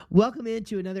Welcome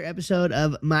into another episode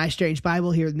of My Strange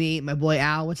Bible here with me, my boy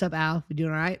Al. What's up, Al? You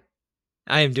doing all right?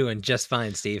 I am doing just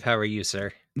fine, Steve. How are you,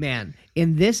 sir? Man,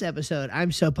 in this episode,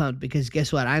 I'm so pumped because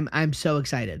guess what? I'm so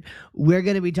excited. We're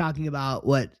going to be talking about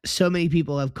what so many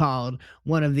people have called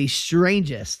one of the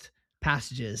strangest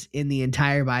passages in the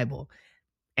entire Bible.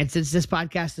 And since this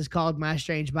podcast is called My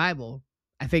Strange Bible,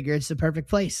 I figure it's the perfect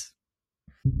place.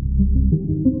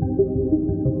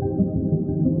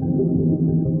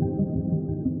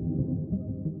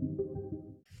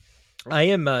 I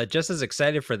am just as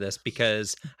excited for this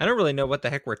because I don't really know what the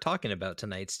heck we're talking about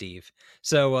tonight, Steve.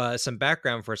 So some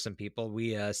background for some people.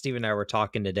 Steve and I were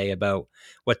talking today about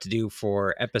what to do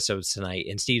for episodes tonight.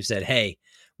 And Steve said, hey,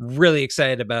 really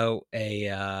excited about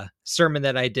a sermon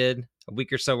that I did a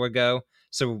week or so ago.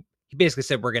 So he basically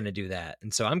said, we're going to do that.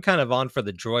 And so I'm kind of on for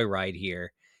the joyride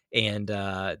here. And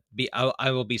I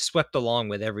will be swept along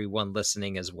with everyone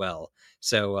listening as well.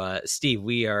 So Steve,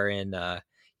 we are in...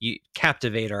 you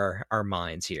captivate our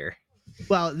minds here.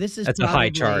 Well, That's a high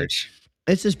charge.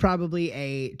 This is probably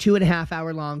a 2.5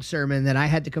 hour long sermon that I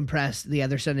had to compress the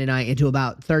other Sunday night into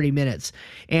about 30 minutes.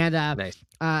 And Nice.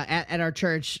 At our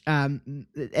church,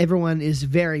 everyone is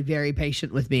very, very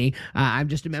patient with me. I'm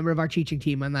just a member of our teaching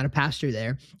team. I'm not a pastor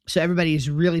there. So everybody is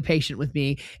really patient with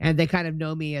me. And they kind of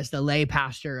know me as the lay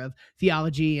pastor of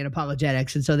theology and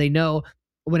apologetics. And so they know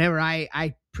whenever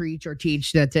I preach or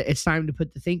teach that it's time to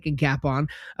put the thinking cap on.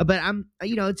 But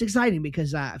it's exciting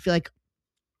because I feel like,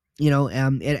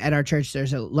 at our church,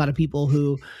 there's a lot of people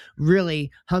who really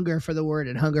hunger for the word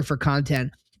and hunger for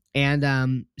content.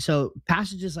 And so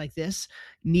passages like this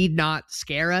need not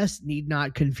scare us, need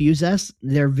not confuse us.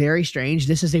 They're very strange.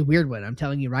 This is a weird one. I'm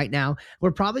telling you right now.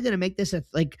 We're probably going to make this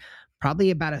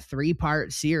probably about a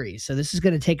 3-part series. So this is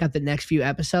going to take up the next few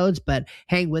episodes, but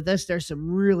hang with us. There's some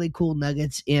really cool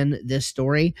nuggets in this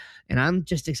story, and I'm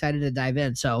just excited to dive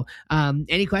in. So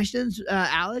any questions,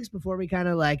 Alex, before we kind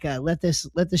of let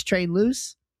this train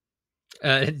loose?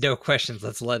 No questions.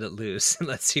 Let's let it loose.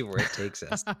 Let's see where it takes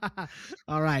us.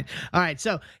 All right.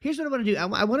 So here's what I want to do.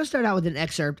 I want to start out with an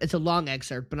excerpt. It's a long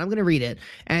excerpt, but I'm going to read it.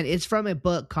 And it's from a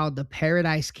book called The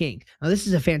Paradise King. Now, this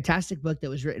is a fantastic book that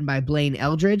was written by Blaine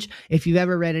Eldridge. If you've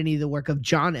ever read any of the work of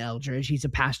John Eldridge, he's a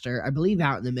pastor, I believe,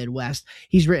 out in the Midwest.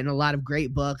 He's written a lot of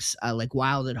great books like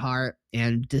Wild at Heart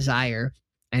and Desire,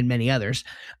 and many others.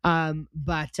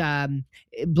 But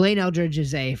Blaine Eldridge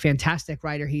is a fantastic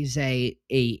writer. He's I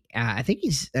think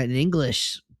he's an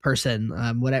English person,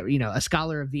 whatever, a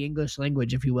scholar of the English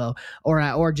language, if you will,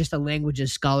 or just a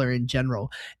languages scholar in general.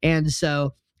 And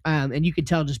so, and you can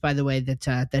tell just by the way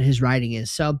that his writing is.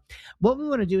 So what we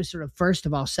want to do is sort of, first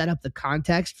of all, set up the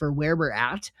context for where we're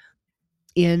at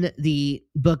in the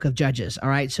book of Judges. All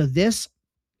right. So this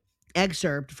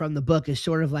excerpt from the book is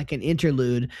sort of like an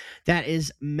interlude that is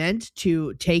meant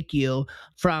to take you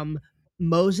from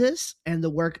Moses and the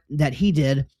work that he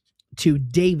did to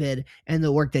David and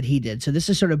the work that he did. So this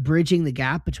is sort of bridging the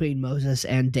gap between Moses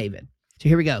and David. So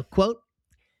here we go. Quote,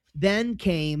 "Then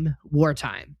came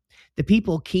wartime. The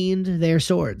people keened their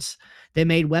swords. They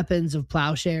made weapons of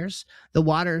plowshares. The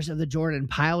waters of the Jordan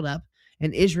piled up,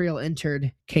 and Israel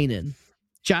entered Canaan.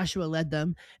 Joshua led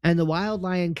them, and the wild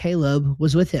lion Caleb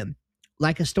was with him.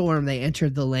 Like a storm, they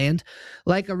entered the land.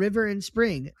 Like a river in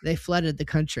spring, they flooded the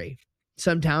country.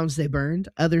 Some towns they burned,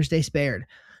 others they spared.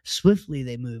 Swiftly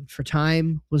they moved, for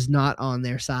time was not on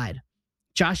their side.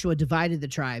 Joshua divided the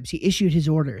tribes. He issued his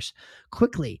orders.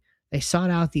 Quickly, they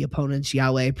sought out the opponents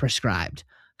Yahweh prescribed.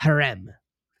 Harem,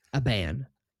 a ban,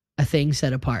 a thing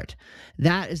set apart.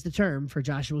 That is the term for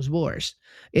Joshua's wars.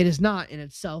 It is not in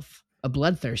itself a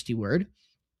bloodthirsty word.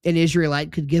 An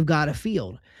Israelite could give God a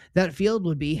field. That field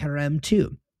would be harem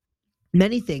too.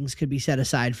 Many things could be set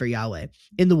aside for Yahweh.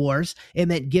 In the wars, it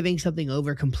meant giving something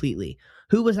over completely.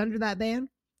 Who was under that ban?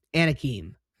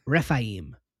 Anakim,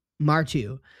 Rephaim,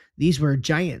 Martu. These were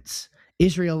giants.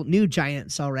 Israel knew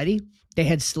giants already. They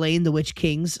had slain the witch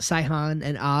kings, Sihon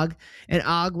and Og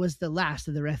was the last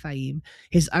of the Rephaim.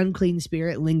 His unclean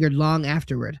spirit lingered long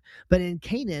afterward. But in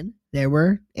Canaan, there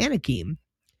were Anakim.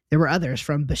 There were others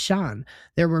from Bashan.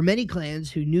 There were many clans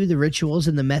who knew the rituals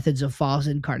and the methods of false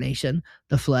incarnation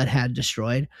the flood had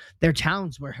destroyed. Their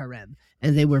towns were harem,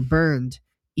 and they were burned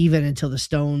even until the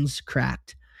stones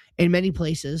cracked. In many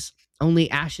places,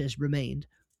 only ashes remained,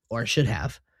 or should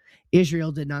have.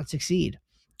 Israel did not succeed.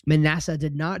 Manasseh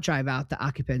did not drive out the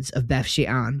occupants of Beth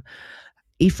Shean.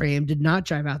 Ephraim did not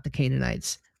drive out the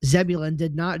Canaanites. Zebulun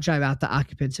did not drive out the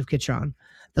occupants of Kitron.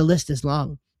 The list is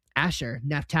long. Asher,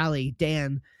 Naphtali,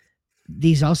 Dan,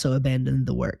 these also abandoned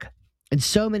the work. And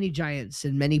so many giants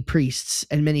and many priests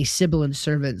and many sibilant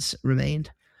servants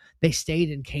remained. They stayed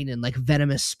in Canaan like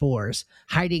venomous spores,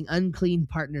 hiding unclean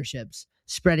partnerships,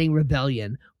 spreading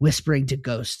rebellion, whispering to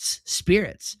ghosts,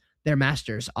 spirits. Their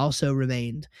masters also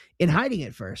remained, in hiding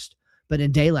at first, but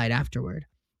in daylight afterward.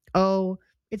 Oh,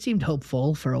 it seemed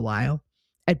hopeful for a while.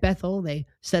 At Bethel, they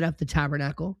set up the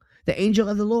tabernacle. The angel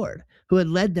of the Lord, who had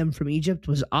led them from Egypt,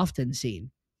 was often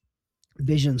seen.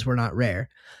 Visions were not rare.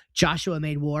 Joshua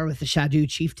made war with the Shadu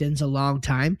chieftains a long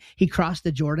time. He crossed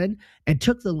the Jordan and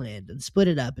took the land and split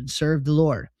it up and served the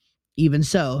Lord. Even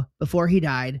so, before he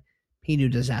died, he knew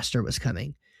disaster was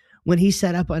coming. When he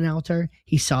set up an altar,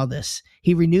 he saw this.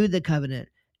 He renewed the covenant,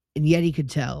 and yet he could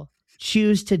tell.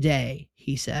 Choose today,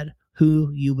 he said,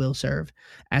 who you will serve.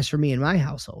 As for me and my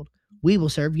household, we will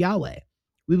serve Yahweh.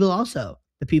 We will also,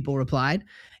 the people replied.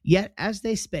 Yet as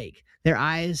they spake, their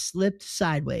eyes slipped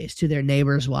sideways to their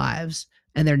neighbors' wives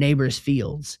and their neighbors'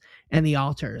 fields and the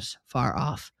altars far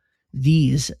off.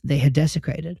 These they had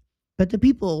desecrated. But the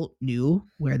people knew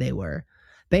where they were.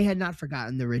 They had not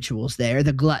forgotten the rituals there,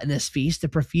 the gluttonous feast, the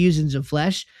profusions of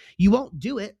flesh. You won't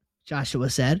do it, Joshua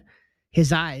said.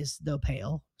 His eyes, though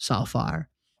pale, saw far.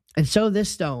 And so this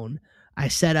stone I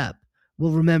set up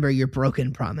will remember your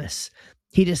broken promise.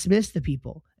 He dismissed the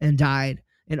people and died,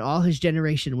 and all his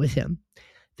generation with him.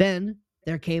 Then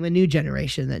there came a new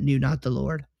generation that knew not the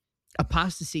Lord.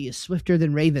 Apostasy is swifter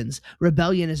than ravens.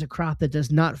 Rebellion is a crop that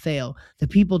does not fail. The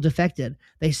people defected.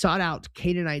 They sought out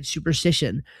Canaanite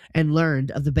superstition and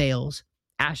learned of the Baals.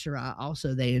 Asherah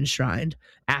also they enshrined.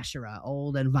 Asherah,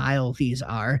 old and vile these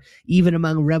are, even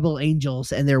among rebel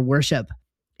angels, and their worship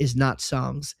is not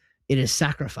songs. It is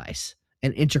sacrifice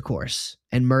and intercourse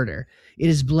and murder. It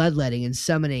is bloodletting and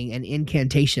summoning and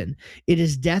incantation. It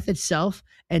is death itself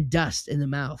and dust in the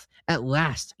mouth. At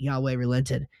last Yahweh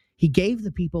relented. He gave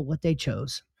the people what they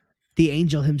chose. The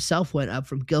angel himself went up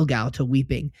from Gilgal to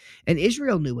weeping, and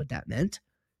Israel knew what that meant.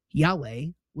 Yahweh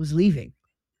was leaving.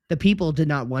 The people did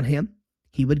not want him.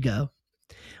 He would go.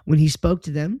 When he spoke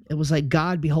to them, it was like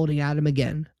God beholding Adam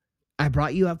again. I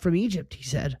brought you up from Egypt, he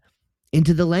said,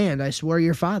 into the land I swore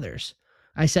your fathers.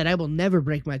 I said, I will never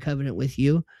break my covenant with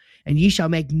you, and ye shall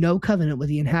make no covenant with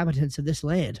the inhabitants of this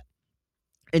land.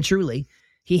 And truly,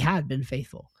 he had been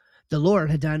faithful. The Lord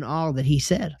had done all that he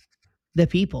said. The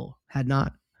people had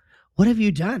not. What have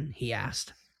you done? He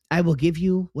asked. I will give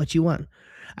you what you want.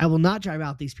 I will not drive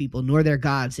out these people, nor their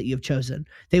gods that you have chosen.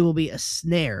 They will be a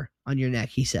snare on your neck,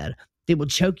 he said. They will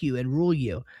choke you and rule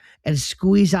you and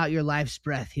squeeze out your life's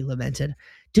breath, he lamented.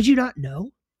 Did you not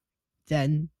know?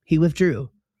 Then he withdrew.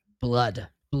 Blood,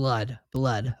 blood,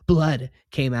 blood, blood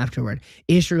came afterward.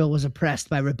 Israel was oppressed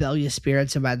by rebellious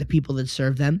spirits and by the people that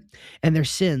served them, and their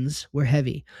sins were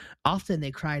heavy. Often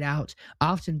they cried out.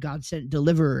 Often God sent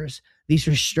deliverers. These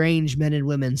were strange men and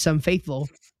women, some faithful,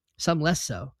 some less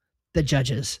so. The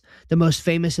judges. The most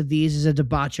famous of these is a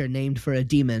debaucher named for a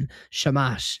demon,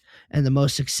 Shamash, and the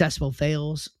most successful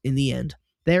fails in the end.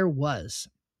 There was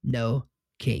no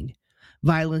king.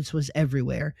 Violence was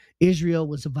everywhere. Israel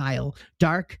was vile,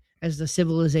 dark as the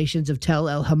civilizations of Tel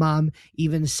El Hammam,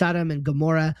 even Sodom and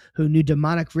Gomorrah, who knew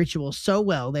demonic rituals so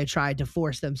well they tried to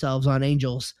force themselves on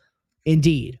angels.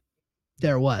 Indeed,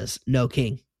 there was no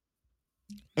king.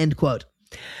 End quote.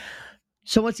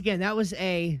 So once again, that was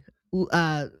a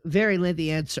very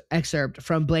lengthy excerpt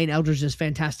from Blaine Eldridge's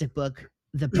fantastic book,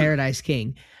 The Paradise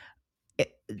King.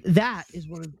 That is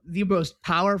one of the most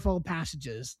powerful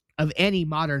passages of any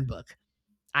modern book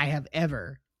I have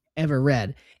ever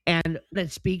read. And what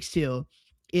it speaks to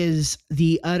is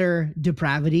the utter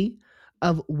depravity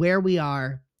of where we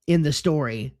are in the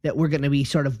story that we're going to be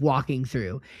sort of walking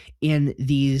through in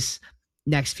these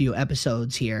next few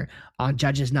episodes here on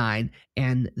Judges 9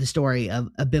 and the story of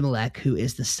Abimelech, who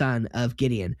is the son of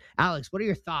Gideon. Alex, what are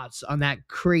your thoughts on that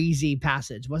crazy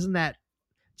passage? Wasn't that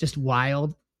just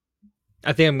wild?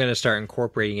 I think I'm going to start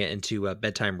incorporating it into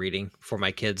bedtime reading for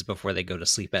my kids before they go to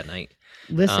sleep at night.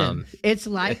 Listen, it's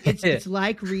like it's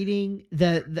like reading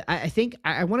the I think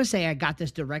I want to say I got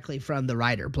this directly from the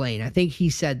writer Blaine. I think he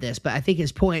said this, but I think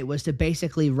his point was to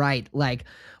basically write like,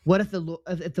 what if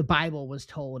the Bible was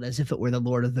told as if it were the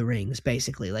Lord of the Rings,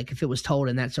 basically, like if it was told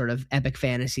in that sort of epic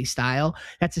fantasy style.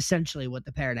 That's essentially what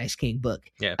the Paradise King book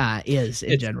is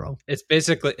in general. It's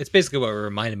basically what it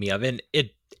reminded me of, and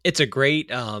it's a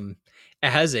great it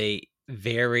has a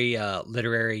very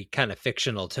literary kind of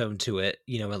fictional tone to it,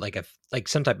 and like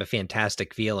some type of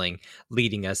fantastic feeling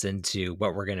leading us into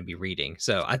what we're going to be reading.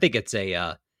 So I think it's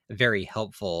a very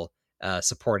helpful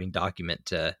supporting document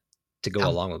to go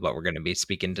along with what we're going to be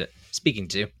speaking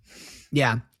to.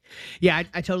 Yeah,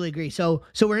 I totally agree. So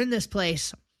we're in this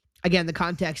place again. The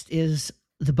context is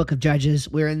the book of Judges.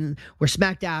 We're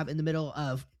smack dab in the middle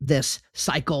of this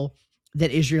cycle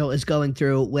that Israel is going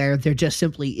through, where there just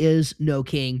simply is no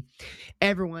king.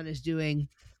 Everyone is doing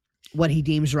what he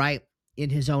deems right in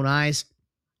his own eyes.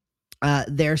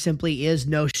 There simply is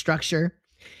no structure.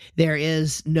 There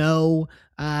is no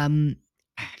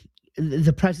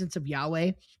the presence of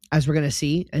Yahweh, as we're going to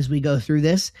see as we go through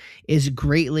this, is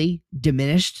greatly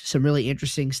diminished. Some really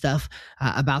interesting stuff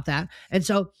about that. And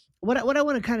so what I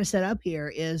want to kind of set up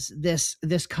here is this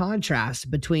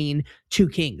contrast between two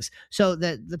kings. So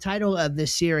the title of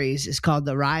this series is called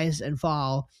The Rise and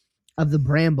Fall of the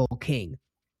Bramble King.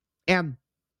 And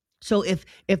so if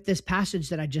this passage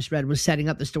that I just read was setting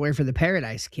up the story for the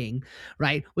Paradise King,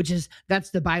 right?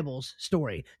 That's the Bible's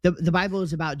story. The Bible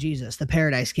is about Jesus, the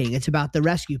Paradise King. It's about the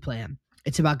rescue plan.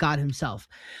 It's about God himself.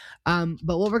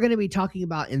 But what we're going to be talking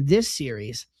about in this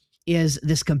series is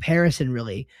this comparison,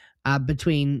 really,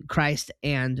 between Christ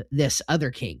and this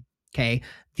other king, okay?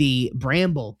 The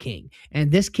Bramble King.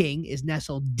 And this king is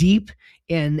nestled deep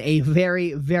in a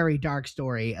very, very dark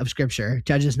story of Scripture,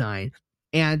 Judges 9.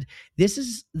 And this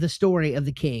is the story of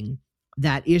the king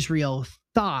that Israel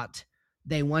thought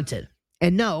they wanted.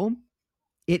 And no,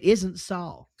 it isn't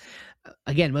Saul.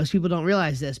 Again, most people don't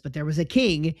realize this, but there was a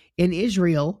king in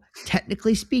Israel,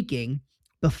 technically speaking,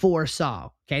 before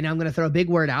Saul. Okay, now I'm going to throw a big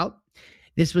word out.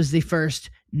 This was the first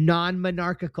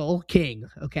non-monarchical king.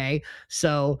 Okay,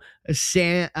 so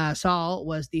Saul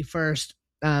was the first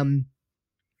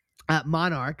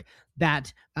monarch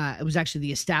that it was actually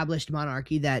the established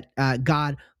monarchy that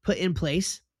God put in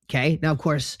place. Okay, now of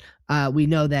course we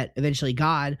know that eventually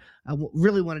God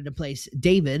really wanted to place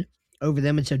David over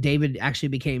them, and so David actually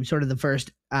became sort of the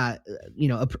first, God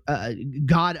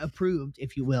approved,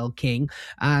 if you will, king.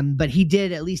 But he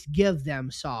did at least give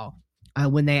them Saul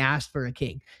when they asked for a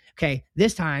king. Okay,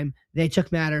 this time they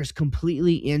took matters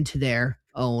completely into their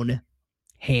own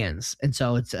hands. And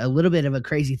so it's a little bit of a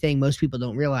crazy thing. Most people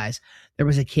don't realize there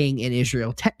was a king in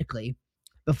Israel technically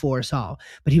before Saul,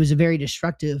 but he was a very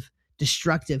destructive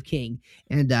king,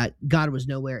 and God was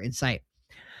nowhere in sight.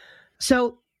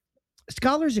 So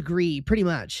scholars agree pretty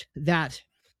much that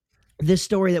this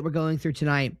story that we're going through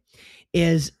tonight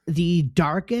is the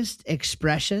darkest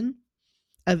expression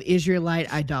of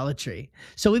Israelite idolatry.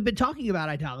 So we've been talking about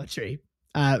idolatry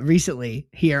recently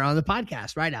here on the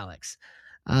podcast, right, Alex?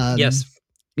 Yes.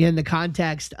 In the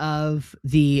context of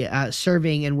the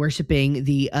serving and worshiping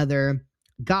the other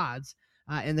gods,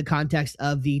 in the context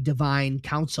of the divine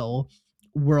council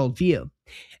worldview.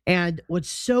 And what's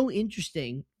so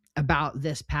interesting about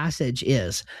this passage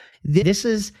is this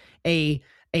is a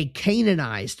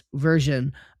Canaanized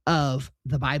version of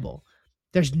the Bible.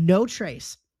 There's no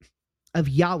trace of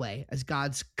Yahweh as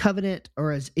God's covenant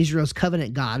or as Israel's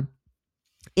covenant God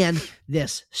in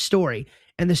this story.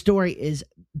 And the story is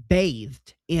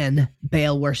bathed in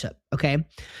Baal worship. Okay.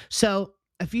 So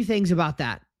a few things about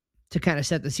that to kind of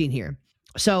set the scene here.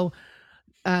 So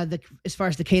as far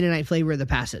as the Canaanite flavor of the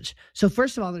passage. So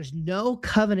first of all, there's no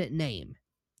covenant name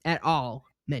at all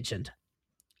mentioned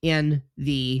in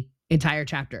the entire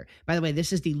chapter. By the way,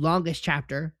 this is the longest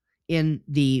chapter in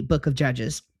the book of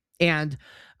Judges. And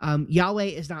Yahweh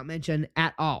is not mentioned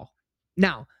at all.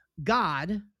 Now,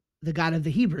 God, the God of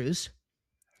the Hebrews,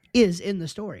 is in the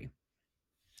story,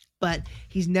 but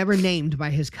he's never named by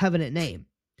his covenant name.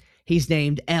 He's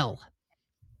named El.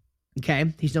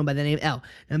 Okay, he's known by the name El.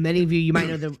 Now, many of you might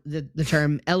know the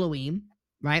term Elohim,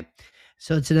 right?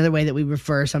 So it's another way that we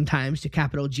refer sometimes to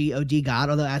capital G-O-D, God,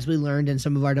 although as we learned in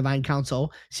some of our Divine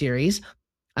Council series,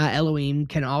 Elohim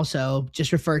can also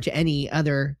just refer to any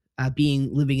other being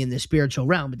living in the spiritual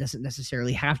realm. It doesn't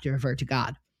necessarily have to refer to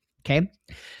God. Okay,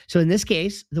 so in this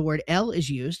case, the word El is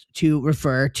used to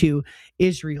refer to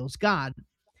Israel's God.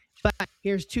 But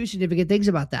here's two significant things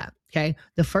about that. Okay,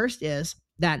 the first is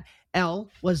that El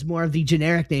was more of the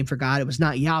generic name for God. It was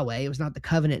not Yahweh. It was not the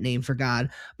covenant name for God.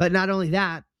 But not only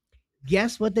that,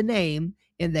 guess what the name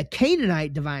in the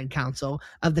Canaanite divine council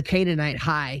of the Canaanite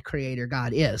high creator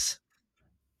God is?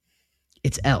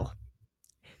 It's El.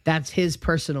 That's his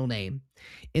personal name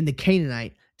in the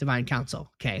Canaanite divine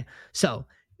council. Okay, so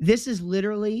this is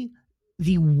literally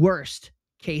the worst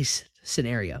case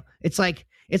scenario. It's like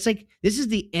this is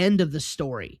the end of the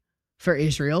story for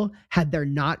Israel had there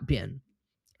not been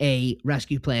a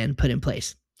rescue plan put in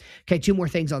place. Okay, two more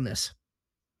things on this.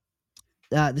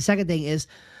 The second thing is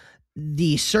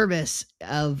the service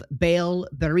of Baal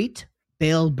Berith,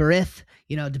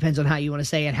 depends on how you want to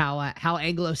say it, how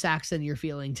Anglo-Saxon you're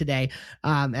feeling today,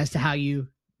 as to how you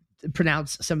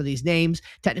pronounce some of these names.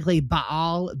 Technically,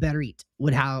 Baal Berith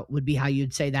would be how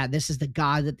you'd say that. This is the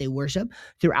God that they worship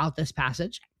throughout this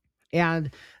passage.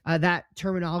 And that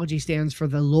terminology stands for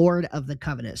the Lord of the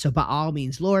covenant. So Baal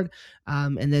means Lord,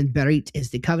 and then Berit is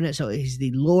the covenant. So he's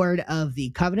the Lord of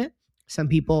the covenant. Some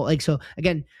people so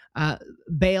again,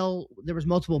 Baal, there was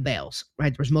multiple Baals,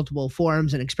 right? There was multiple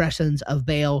forms and expressions of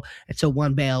Baal. And so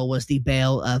one Baal was the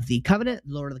Baal of the covenant,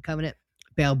 Lord of the covenant,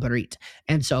 Baal Berit.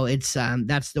 And so it's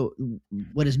that's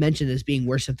what is mentioned as being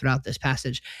worshipped throughout this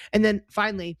passage. And then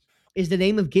finally is the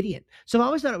name of Gideon. So I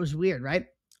always thought it was weird, right?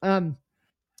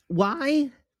 Why,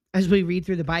 as we read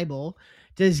through the Bible,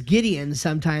 does Gideon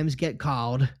sometimes get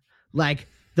called like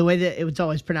the way that it was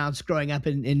always pronounced growing up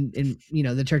in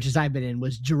the churches I've been in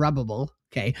was Jerubbaal.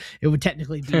 Okay, it would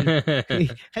technically be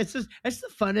that's the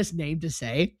funnest name to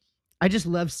say. I just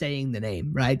love saying the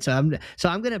name, right? So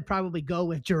I'm gonna probably go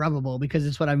with Jerubbaal because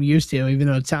it's what I'm used to, even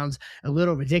though it sounds a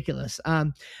little ridiculous.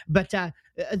 But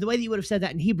the way that you would have said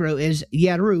that in Hebrew is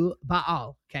Yeru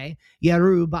Baal. Okay,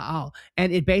 Yeru Baal,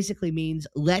 and it basically means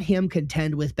let him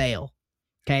contend with Baal.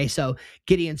 Okay, so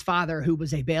Gideon's father, who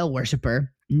was a Baal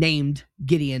worshiper, named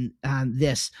Gideon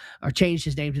this, or changed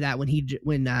his name to that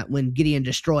when Gideon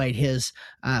destroyed his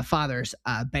father's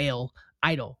Baal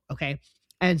idol. Okay,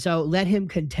 and so let him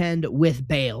contend with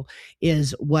Baal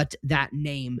is what that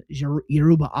name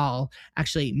Yerubbaal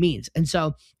actually means. And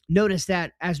so notice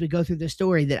that as we go through this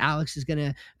story, that Alex is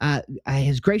going to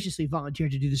has graciously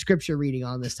volunteered to do the scripture reading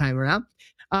on this time around.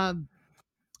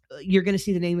 You're going to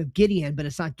see the name of Gideon, but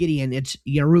it's not Gideon, it's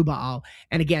Yerubbaal.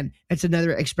 And again, it's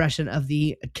another expression of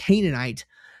the Canaanite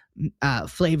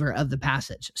flavor of the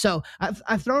passage. So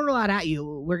I've thrown a lot at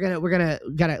you. We're gonna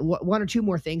got one or two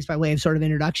more things by way of sort of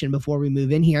introduction before we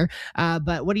move in here.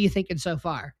 But what are you thinking so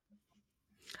far?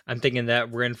 I'm thinking that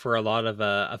we're in for a lot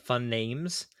of fun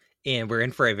names, and we're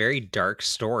in for a very dark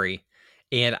story.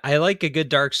 And I like a good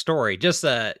dark story. Just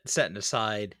setting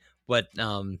aside what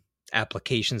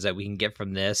applications that we can get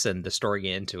from this and the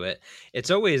story into it. It's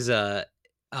always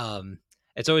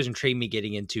intrigued me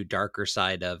getting into darker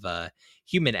side of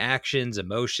human actions,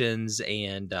 emotions,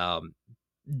 and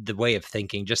the way of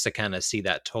thinking, just to kind of see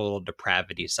that total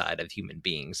depravity side of human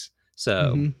beings.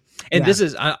 So, Mm-hmm. and Yeah. this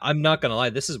is, I'm not gonna lie,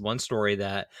 this is one story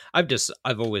that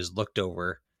I've always looked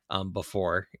over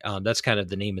before. That's kind of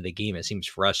the name of the game, it seems,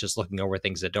 for us, just looking over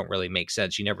things that don't really make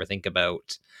sense. You never think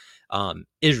about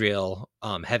Israel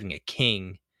having a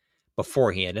king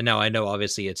beforehand. And now I know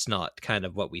obviously it's not kind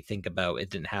of what we think about. It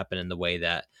didn't happen in the way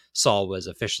that Saul was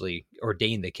officially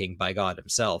ordained the king by God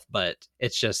himself, but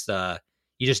it's just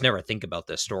you just never think about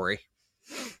this story.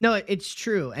 No, it's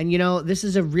true. And this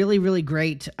is a really, really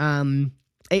great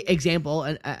example.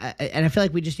 And I feel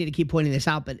like we just need to keep pointing this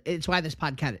out, but it's why this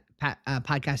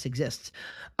podcast exists.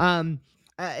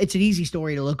 It's an easy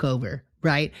story to look over,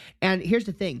 right? And here's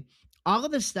the thing. All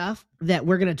of the stuff that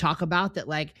we're going to talk about that,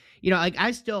 like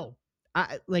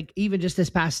like even just this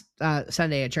past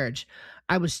Sunday at church,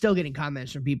 I was still getting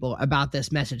comments from people about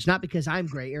this message, not because I'm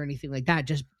great or anything like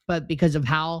that, but because of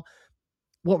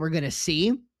what we're going to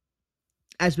see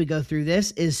as we go through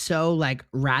this is so like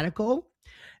radical.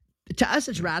 To us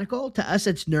it's radical, to us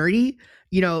it's nerdy.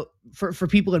 For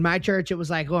people in my church, it was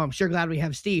like, oh, I'm sure glad we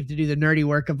have Steve to do the nerdy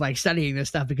work of like studying this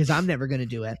stuff, because I'm never going to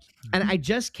do it. And I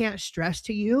just can't stress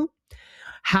to you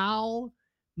how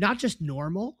not just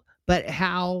normal, but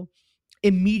how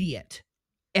immediate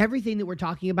everything that we're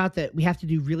talking about, that we have to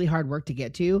do really hard work to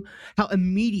get to, how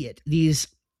immediate this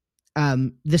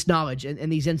knowledge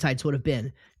and these insights would have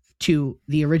been to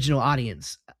the original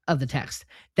audience of the text.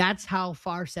 That's how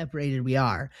far separated we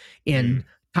are in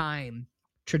time,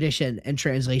 tradition, and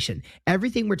translation.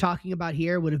 Everything we're talking about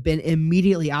here would have been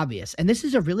immediately obvious. And this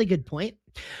is a really good point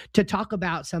to talk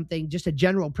about something, just a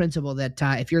general principle that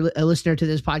if you're a listener to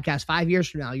this podcast 5 years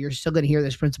from now, you're still going to hear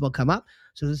this principle come up.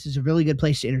 So this is a really good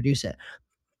place to introduce it.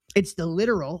 It's the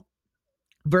literal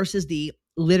versus the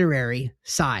literary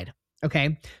side.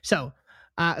 Okay. So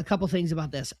a couple things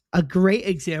about this. A great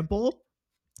example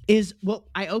is what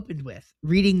I opened with,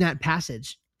 reading that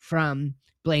passage from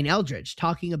Blaine Eldridge,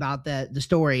 talking about the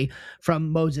story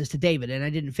from Moses to David. And I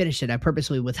didn't finish it. I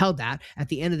purposely withheld that. At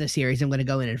the end of the series, I'm going to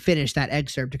go in and finish that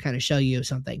excerpt to kind of show you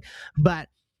something. But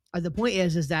the point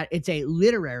is that it's a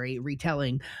literary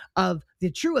retelling of the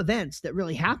true events that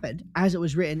really happened as it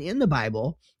was written in the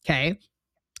Bible. Okay.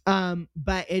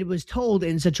 But it was told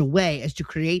in such a way as to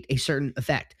create a certain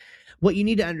effect. What you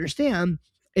need to understand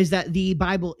is that the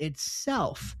Bible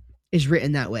itself is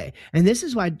written that way. And this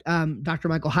is why Dr.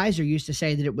 Michael Heiser used to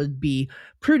say that it would be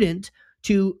prudent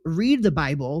to read the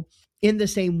Bible in the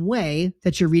same way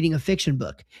that you're reading a fiction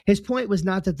book. His point was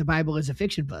not that the Bible is a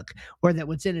fiction book or that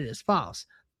what's in it is false.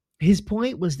 his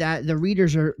point was that the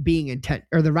readers are being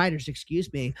the writers,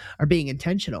 excuse me, are being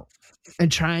intentional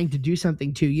and trying to do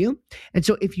something to you. And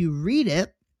so if you read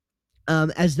it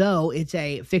as though it's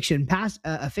a fiction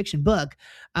book,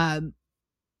 um,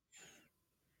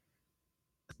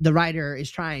 the writer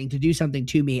is trying to do something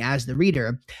to me as the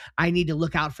reader, I need to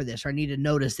look out for this, or I need to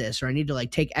notice this, or I need to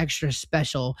like take extra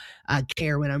special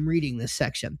care when I'm reading this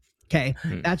section. Okay.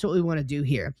 Hmm. That's what we want to do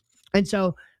here. And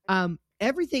so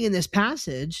everything in this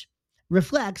passage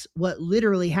reflects what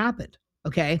literally happened.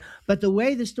 Okay. But the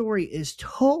way the story is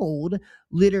told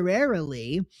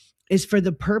literarily is for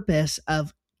the purpose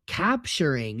of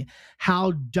capturing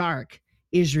how dark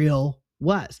Israel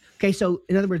was. Okay. So,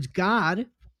 in other words, God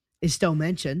is still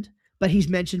mentioned, but he's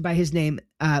mentioned by his name,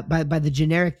 by the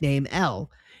generic name El,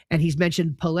 and he's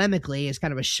mentioned polemically as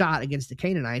kind of a shot against the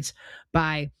Canaanites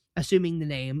by assuming the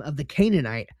name of the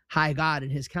Canaanite high god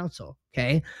in his council.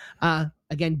 Okay,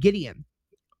 again, Gideon.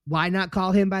 Why not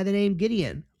call him by the name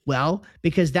Gideon? Well,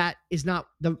 because that is not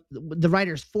the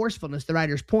writer's forcefulness. The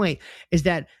writer's point is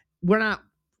that we're not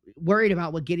worried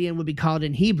about what Gideon would be called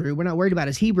in Hebrew. We're not worried about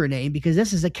his Hebrew name because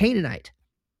this is a Canaanite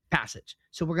passage.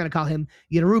 So we're going to call him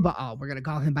Yerubbaal. We're going to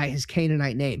call him by his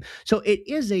Canaanite name. So it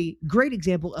is a great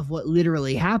example of what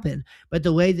literally happened, but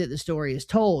the way that the story is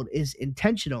told is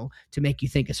intentional to make you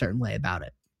think a certain way about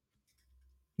it.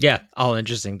 Yeah, all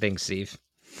interesting things, Steve.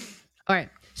 All right,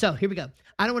 so here we go.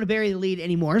 I don't want to bury the lead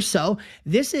anymore. So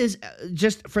this is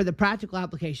just for the practical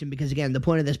application, because again, the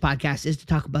point of this podcast is to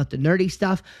talk about the nerdy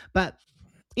stuff, but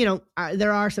you know,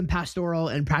 there are some pastoral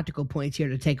and practical points here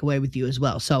to take away with you as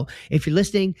well. So if you're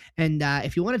listening and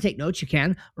if you want to take notes, you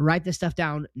can write this stuff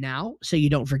down now so you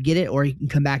don't forget it, or you can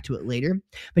come back to it later.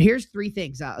 But here's 3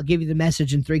 things. I'll give you the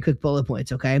message in 3 quick bullet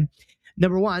points, okay?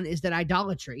 Number 1 is that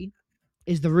idolatry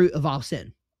is the root of all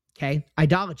sin, okay?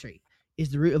 Idolatry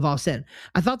is the root of all sin.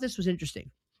 I thought this was interesting.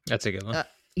 That's a good one.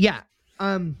 Yeah.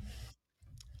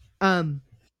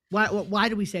 Why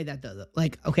do we say that though?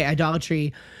 Like, okay,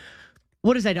 idolatry.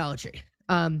 What is idolatry?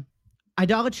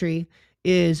 Idolatry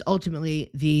is ultimately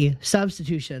the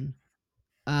substitution,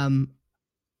 of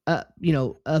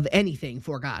anything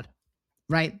for God,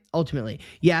 right? Ultimately,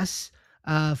 yes.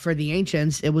 For the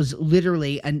ancients, it was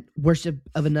literally a worship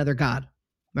of another god,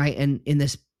 right? And in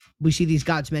this, we see these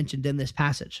gods mentioned in this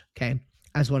passage, okay,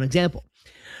 as one example.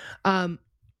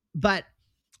 But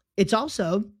it's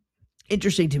also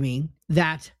interesting to me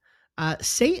that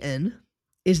Satan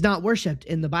is not worshipped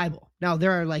in the Bible. Now,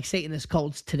 there are like Satanist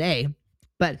cults today,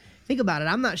 but think about it.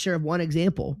 I'm not sure of one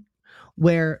example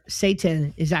where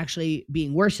Satan is actually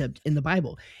being worshipped in the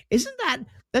Bible.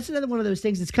 That's another one of those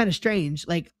things that's kind of strange.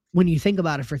 Like when you think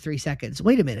about it for 3 seconds,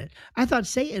 wait a minute. I thought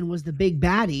Satan was the big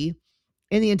baddie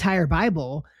in the entire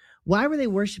Bible. Why were they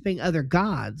worshiping other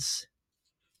gods?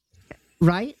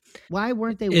 Right? Why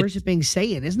weren't they worshiping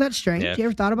Satan? Isn't that strange? Yeah. You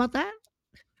ever thought about that?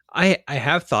 I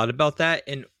have thought about that,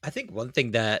 and I think one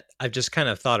thing that I've just kind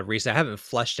of thought of recently, I haven't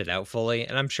fleshed it out fully,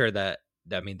 and I'm sure that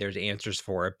there's answers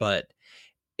for it, but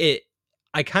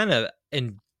I kind of,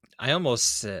 and I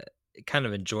almost kind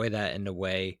of enjoy that in a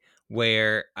way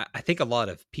where I think a lot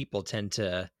of people tend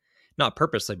to, not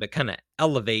purposely, but kind of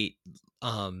elevate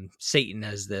Satan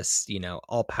as this,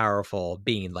 all powerful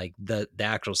being, like the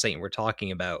actual Satan we're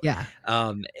talking about. Yeah.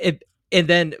 And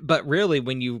then, but really,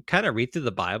 when you kind of read through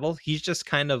the Bible, he's just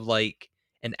kind of like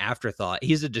an afterthought.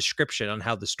 He's a description on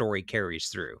how the story carries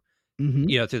through,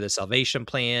 Mm-hmm. through the salvation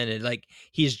plan. And like,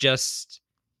 he's just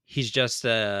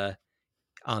an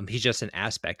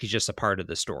aspect. He's just a part of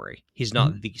the story. He's Mm-hmm.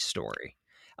 not the story.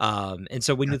 And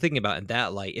so when you're thinking about it in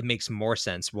that light, it makes more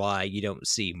sense why you don't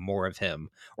see more of him,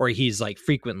 or he's like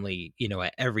frequently,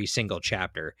 at every single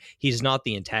chapter. He's not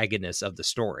the antagonist of the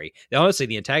story. Honestly,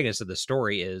 the antagonist of the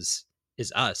story is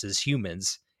us as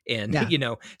humans, and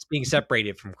Yeah. it's being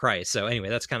separated from Christ. So anyway,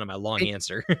 that's kind of my long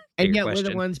answer to And your yet we're the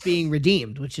question. ones being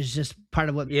redeemed, which is just part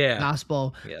of what makes the Yeah.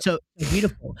 gospel Yeah. so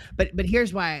beautiful. But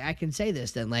here's why I can say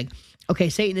this then. Like, okay,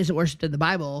 Satan isn't worshipped in the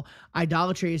Bible.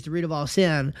 Idolatry is the root of all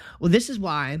sin. Well, this is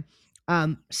why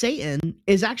Satan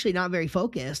is actually not very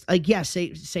focused. Like, yes,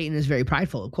 Satan is very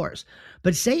prideful, of course,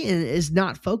 but Satan is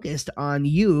not focused on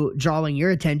you drawing your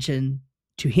attention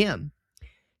to him.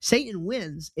 Satan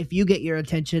wins if you get your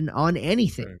attention on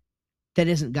anything Mm. that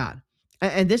isn't God.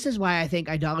 And this is why I think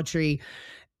idolatry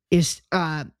is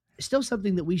still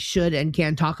something that we should and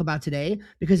can talk about today,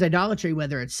 because idolatry,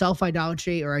 whether it's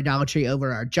self-idolatry or idolatry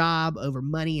over our job, over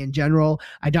money in general,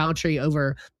 idolatry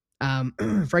over,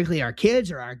 frankly, our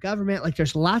kids or our government, like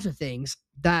there's lots of things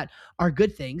that are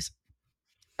good things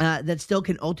that still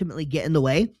can ultimately get in the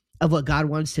way of what God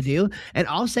wants to do. And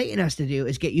all Satan has to do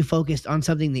is get you focused on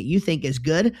something that you think is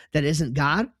good that isn't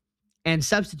God, and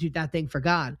substitute that thing for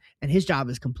God, and his job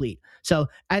is complete. So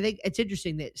I think it's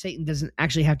interesting that Satan doesn't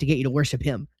actually have to get you to worship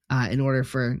him in order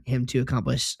for him to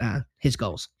accomplish his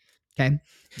goals. Okay.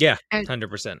 Yeah, And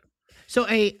 100%. so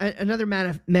another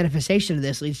manifestation of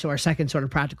this leads to our second sort of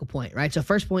practical point, right? So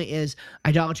first point is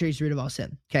idolatry is the root of all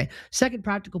sin. Okay. Second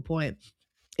practical point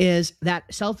is that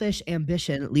selfish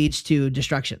ambition leads to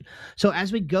destruction. So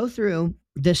as we go through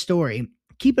this story,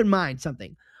 keep in mind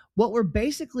something. What we're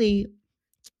basically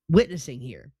witnessing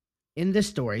here in this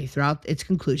story throughout its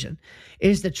conclusion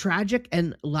is the tragic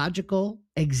and logical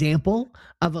example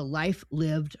of a life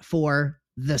lived for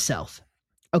the self.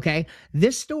 Okay.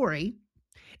 This story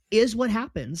is what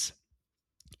happens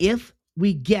if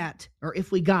we get or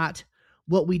if we got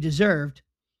what we deserved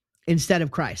instead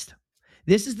of Christ.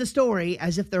 This is the story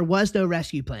as if there was no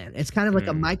rescue plan. It's kind of like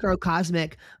a Mm,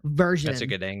 microcosmic that's a version.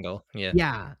 good angle. Yeah.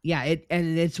 Yeah, yeah,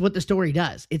 and it's what the story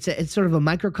does. It's sort of a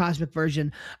microcosmic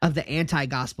version of the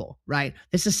anti-gospel, right?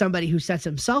 This is somebody who sets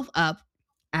himself up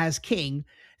as king,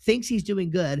 thinks he's doing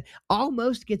good,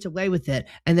 almost gets away with it,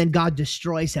 and then God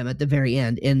destroys him at the very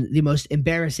end in the most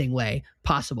embarrassing way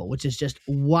possible, which is just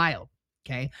wild.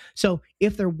 Okay, so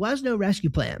if there was no rescue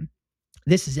plan,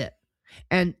 this is it.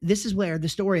 And this is where the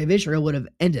story of Israel would have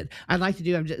ended. I'd like to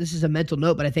do, this is a mental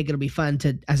note, but I think it'll be fun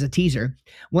to, as a teaser,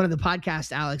 one of the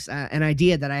podcasts, Alex, an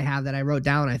idea that I have that I wrote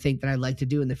down, I think that I'd like to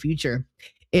do in the future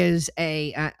is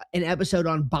an episode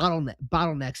on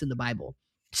bottlenecks in the Bible.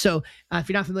 So if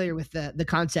you're not familiar with the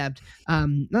concept,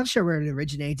 not sure where it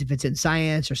originates, if it's in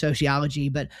science or sociology,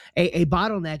 but a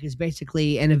bottleneck is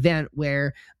basically an event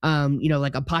where,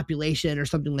 like a population or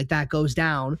something like that goes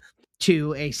down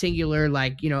to a singular,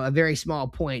 like, a very small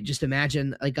point. Just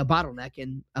imagine like a bottleneck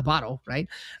in a bottle, right?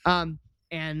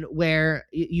 And where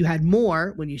you had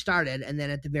more when you started, and then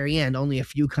at the very end, only a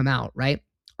few come out, right?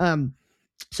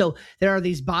 So there are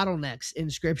these bottlenecks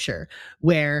in scripture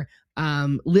where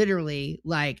literally,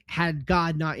 like, had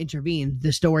God not intervened,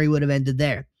 the story would have ended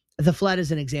there. The flood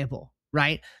is an example,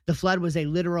 right? The flood was a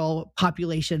literal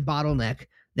population bottleneck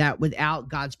that without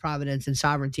God's providence and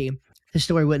sovereignty, the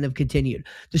story wouldn't have continued.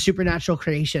 The supernatural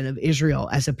creation of Israel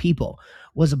as a people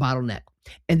was a bottleneck.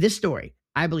 And this story,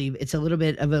 I believe it's a little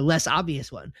bit of a less obvious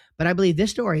one, but I believe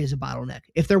this story is a bottleneck.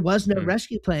 If there was no Mm.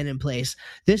 rescue plan in place,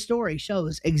 this story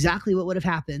shows exactly what would have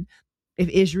happened if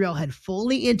Israel had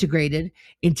fully integrated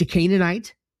into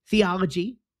Canaanite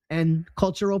theology and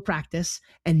cultural practice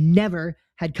and never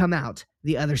had come out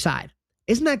the other side.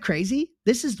 Isn't that crazy?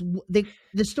 This is the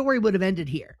story would have ended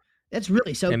here. That's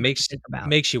really It sobering to makes think about.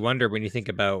 makes you wonder when you think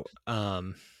about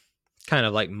kind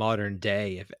of like modern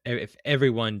day, if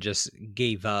everyone just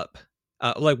gave up,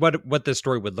 like what the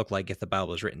story would look like if the Bible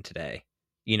was written today.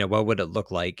 What would it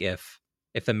look like if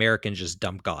Americans just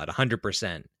dumped God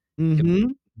 100%?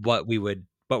 Hmm. What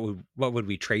would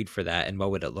we trade for that, and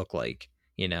what would it look like?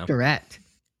 Correct.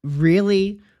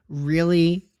 Really,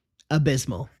 really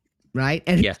abysmal, right?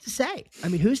 And Yeah. who's to say? I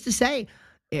mean, who's to say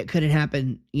it couldn't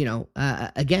happen,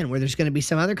 again, where there's going to be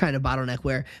some other kind of bottleneck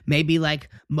where maybe like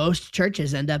most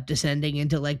churches end up descending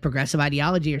into like progressive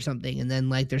ideology or something. And then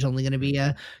like there's only going to be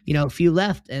a few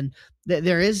left. And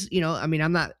there is, I mean,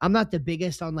 I'm not the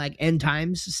biggest on like end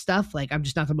times stuff. Like I'm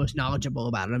just not the most knowledgeable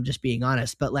about it. I'm just being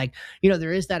honest. But like,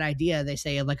 there is that idea they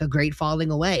say of like a great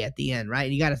falling away at the end, right?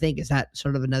 And you got to think, is that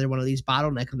sort of another one of these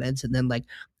bottleneck events? And then like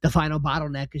the final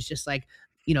bottleneck is just like,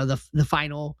 the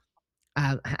final,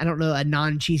 I don't know a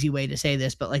non cheesy way to say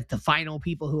this, but like the final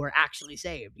people who are actually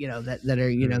saved, that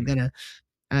are, Mm.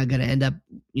 gonna end up,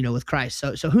 with Christ.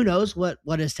 So who knows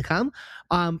what is to come?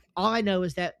 All I know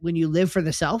is that when you live for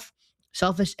the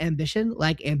selfish ambition,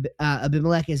 like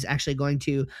Abimelech is actually going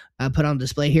to put on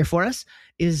display here for us,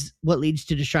 is what leads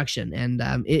to destruction, and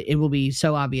it will be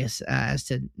so obvious as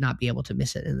to not be able to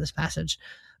miss it in this passage.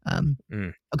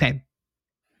 Mm. Okay.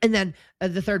 And then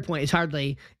the third point is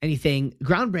hardly anything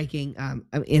groundbreaking.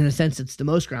 In a sense, it's the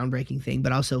most groundbreaking thing,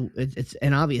 but also it's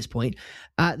an obvious point.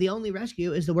 The only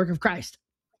rescue is the work of Christ.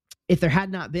 If there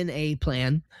had not been a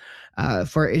plan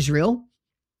for Israel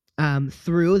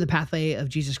through the pathway of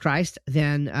Jesus Christ,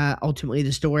 then ultimately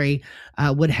the story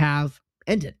would have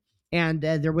ended, and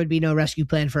there would be no rescue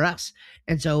plan for us.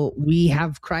 And so we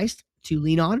have Christ to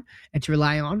lean on and to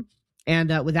rely on.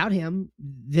 And without him,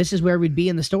 this is where we'd be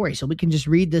in the story. So we can just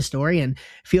read this story and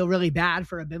feel really bad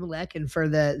for Abimelech and for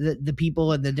the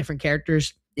people and the different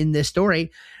characters in this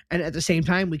story. And at the same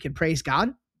time, we can praise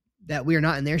God that we are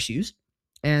not in their shoes,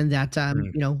 and that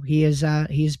Mm.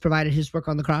 he's provided his work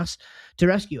on the cross to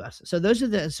rescue us. So those are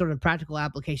the sort of practical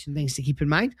application things to keep in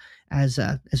mind as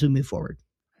we move forward.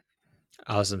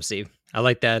 Awesome, Steve. I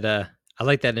like that. I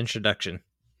like that introduction.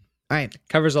 All right.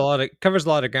 Covers a lot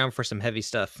of ground for some heavy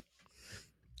stuff.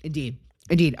 Indeed.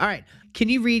 Indeed. All right. Can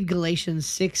you read Galatians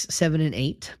 6, 7, and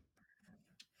 8?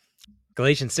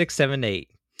 Galatians 6, 7, 8.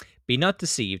 Be not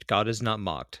deceived, God is not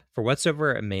mocked. For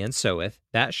whatsoever a man soweth,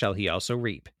 that shall he also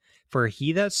reap. For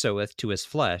he that soweth to his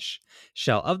flesh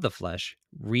shall of the flesh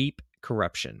reap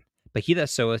corruption. But he that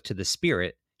soweth to the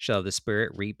Spirit shall of the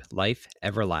Spirit reap life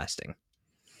everlasting.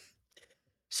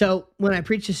 So when I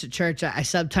preach this at church, I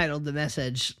subtitled the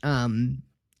message,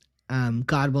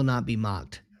 God will not be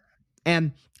mocked.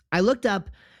 And I looked up,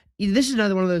 this is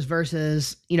another one of those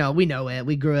verses, we know it.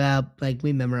 We grew up, like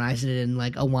we memorized it in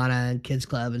like Awana and Kids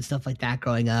Club and stuff like that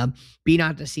growing up. Be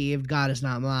not deceived, God is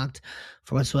not mocked.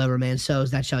 For whatsoever man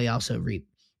sows, that shall he also reap.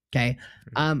 Okay.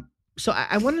 So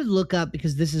I wanted to look up,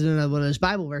 because this is another one of those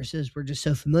Bible verses we're just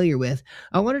so familiar with.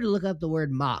 I wanted to look up the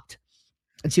word mocked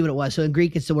and see what it was. So in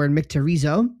Greek, it's the word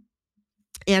mikterizo.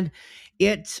 And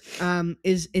it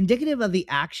is indicative of the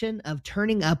action of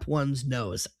turning up one's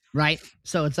nose, right?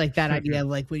 So it's like that idea of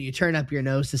like when you turn up your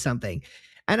nose to something.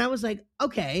 And I was like,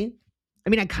 okay. I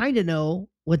mean, I kind of know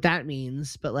what that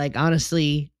means, but like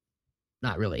honestly,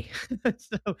 not really.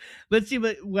 So let's see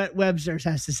what Webster's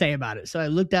has to say about it. So I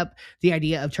looked up the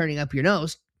idea of turning up your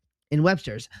nose in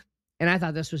Webster's, and I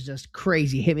thought this was just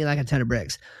crazy. Hit me like a ton of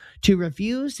bricks. To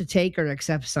refuse to take or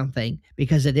accept something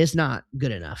because it is not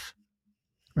good enough.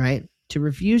 Right? To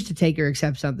refuse to take or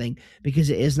accept something because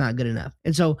it is not good enough.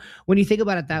 And so when you think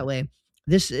about it that way,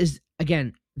 this is,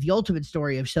 again, the ultimate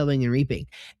story of sowing and reaping.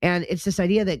 And it's this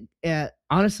idea that,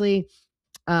 honestly,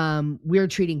 we're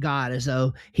treating God as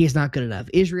though he is not good enough.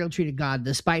 Israel treated God,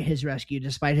 despite his rescue,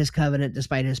 despite his covenant,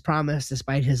 despite his promise,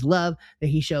 despite his love that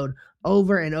he showed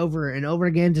over and over and over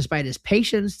again, despite his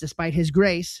patience, despite his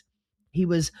grace, he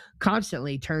was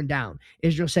constantly turned down.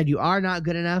 Israel said, you are not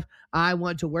good enough. I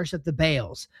want to worship the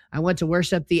Baals. I want to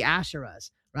worship the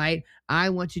Asherahs, right? I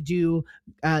want to do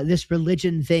this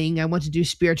religion thing. I want to do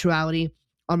spirituality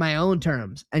on my own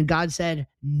terms. And God said,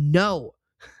 no,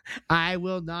 I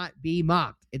will not be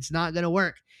mocked. It's not going to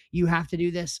work. You have to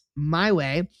do this my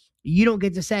way. You don't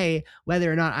get to say whether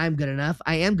or not I'm good enough.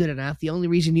 I am good enough. The only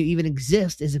reason you even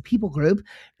exist as a people group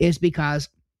is because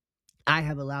I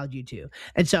have allowed you to.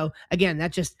 And so again,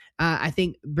 that just I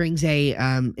think brings a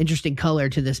interesting color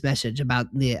to this message about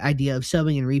the idea of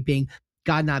sowing and reaping,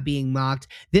 God not being mocked.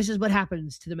 This is what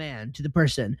happens to the man, to the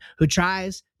person who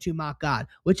tries to mock God,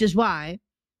 which is why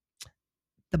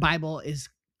the Bible is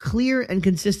clear and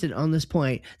consistent on this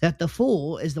point, that the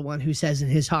fool is the one who says in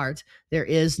his heart, there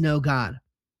is no God,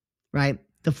 right?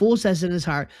 The fool says in his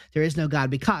heart, there is no God,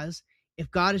 because if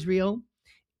God is real,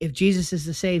 if Jesus is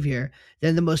the Savior,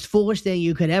 then the most foolish thing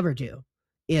you could ever do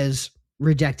is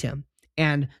reject him.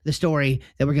 And the story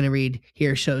that we're going to read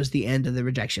here shows the end of the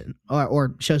rejection,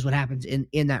 or shows what happens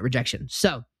in that rejection.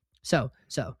 So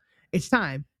it's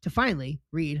time to finally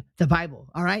read the Bible.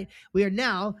 All right. We are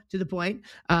now to the point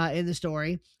in the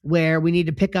story where we need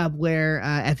to pick up where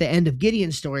at the end of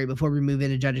Gideon's story before we move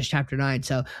into Judges chapter 9.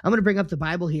 So I'm going to bring up the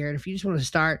Bible here. And if you just want to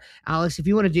start, Alex, if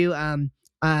you want to do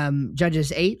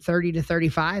Judges 8, 30 to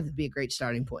 35, would be a great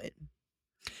starting point.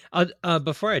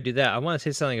 Before I do that, I want to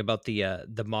say something about the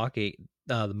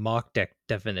mock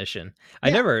definition.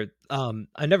 Yeah.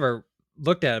 I never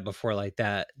looked at it before like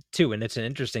that too, and it's an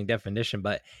interesting definition,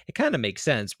 but it kind of makes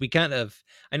sense.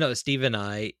 I know that Steve and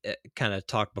I kind of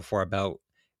talked before about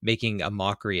making a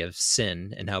mockery of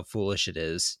sin and how foolish it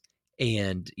is,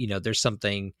 and there's some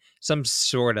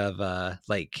sort of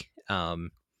like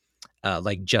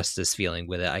justice feeling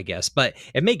with it, I guess. But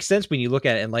it makes sense when you look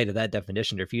at it in light of that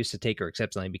definition, to refuse to take or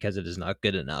accept something because it is not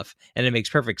good enough. And it makes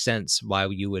perfect sense why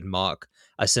you would mock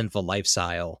a sinful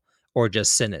lifestyle or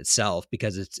just sin itself,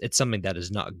 because it's something that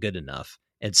is not good enough.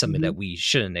 It's something that we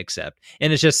shouldn't accept.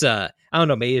 And it's just I don't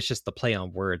know, maybe it's just the play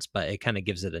on words, but it kind of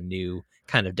gives it a new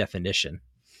kind of definition.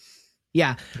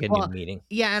 Yeah. Like a new meaning.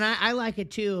 Yeah, and I like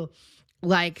it too.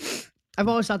 Like, I've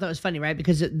always thought that was funny, right?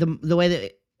 Because the way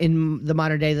that in the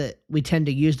modern day that we tend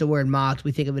to use the word mocked,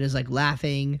 we think of it as like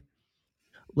laughing,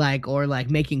 like, or like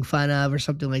making fun of or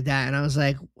something like that. And I was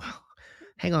like,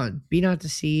 hang on, be not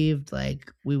deceived.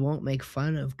 Like, we won't make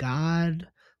fun of God.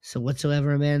 So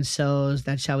whatsoever a man sows,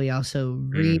 that shall we also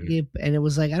reap. And it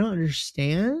was like, I don't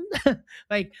understand.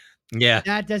 Like, Yeah.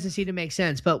 that doesn't seem to make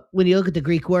sense. But when you look at the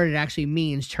Greek word, it actually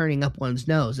means turning up one's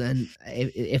nose. And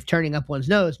if turning up one's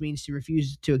nose means to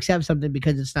refuse to accept something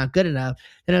because it's not good enough,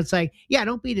 then it's like, yeah,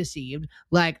 don't be deceived.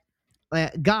 Like,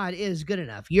 God is good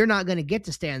enough. You're not going to get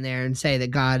to stand there and say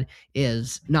that God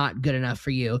is not good enough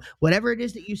for you. Whatever it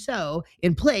is that you sow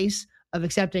in place of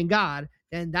accepting God,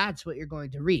 then that's what you're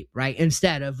going to reap, right?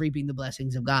 Instead of reaping the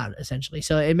blessings of God, essentially.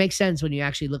 So it makes sense when you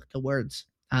actually look at the words.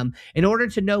 In order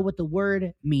to know what the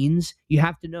word means, you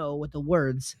have to know what the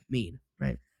words mean,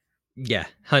 right? Yeah,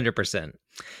 100%.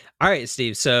 All right,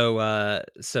 Steve. So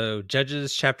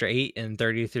Judges chapter 8 and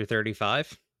 30 through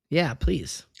 35. Yeah,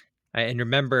 please. And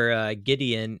remember,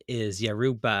 Gideon is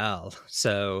Yerubbaal.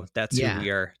 So that's who Yeah, we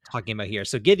are talking about here.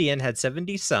 So Gideon had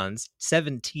 70 sons,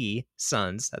 70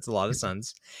 sons. That's a lot of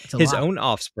sons. it's a His lot. own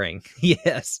offspring.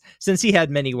 Yes, since he had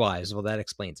many wives. Well, that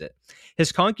explains it.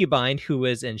 His concubine, who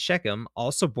was in Shechem,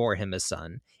 also bore him a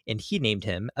son, and he named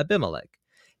him Abimelech.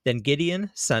 Then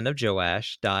Gideon, son of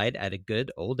Joash, died at a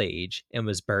good old age and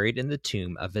was buried in the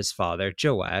tomb of his father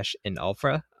Joash in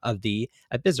Ophrah of the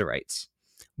Abizarites.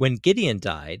 When Gideon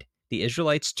died, the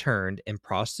Israelites turned and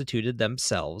prostituted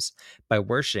themselves by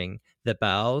worshiping the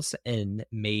Baals and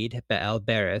made Baal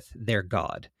Berith their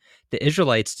god. The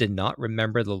Israelites did not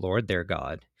remember the Lord their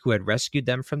God, who had rescued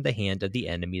them from the hand of the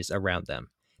enemies around them.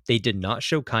 They did not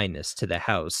show kindness to the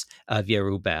house of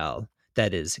Yerubbaal,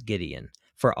 that is, Gideon,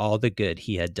 for all the good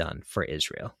he had done for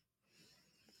Israel.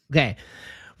 Okay.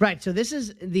 Right. So this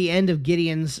is the end of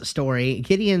Gideon's story.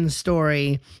 Gideon's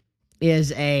story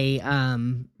is a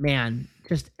man,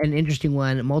 just an interesting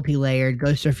one, multi-layered,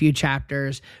 goes through a few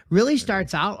chapters, really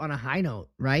starts out on a high note,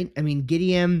 right? I mean,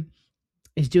 Gideon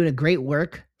is doing a great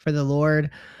work for the Lord.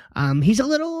 He's a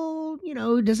little,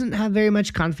 doesn't have very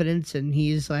much confidence, and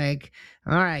he's like,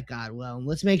 all right, God, well,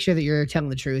 let's make sure that you're telling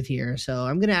the truth here. So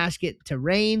I'm going to ask it to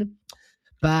rain,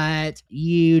 but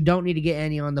you don't need to get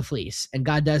any on the fleece. And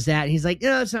God does that. And he's like,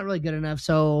 no, it's not really good enough.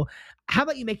 So how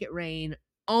about you make it rain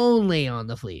only on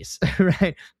the fleece,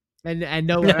 right? And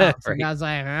nowhere else. And Right. God's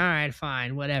like, all right,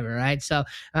 fine, whatever, right? So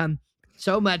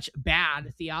much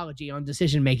bad theology on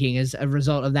decision making as a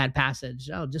result of that passage.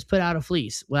 Oh, just put out a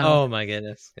fleece. Well, Oh my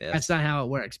goodness. that's Yes. not how it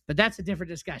works. But that's a different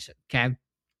discussion. Okay.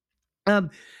 But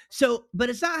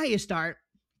it's not how you start,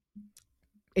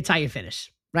 it's how you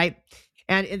finish, right?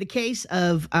 And in the case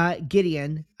of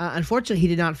Gideon, unfortunately, he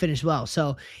did not finish well.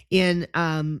 So in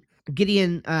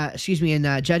in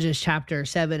Judges chapter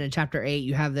 7 and chapter 8,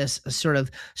 you have this sort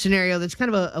of scenario that's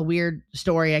kind of a weird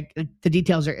story. The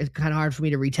details are kind of hard for me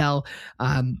to retell.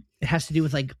 It has to do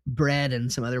with like bread and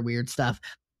some other weird stuff.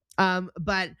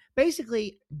 But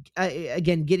basically,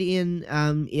 again, Gideon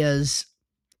is,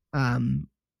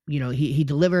 he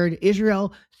delivered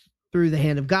Israel through the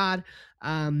hand of God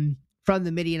from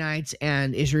the Midianites,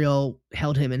 and Israel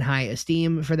held him in high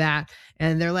esteem for that.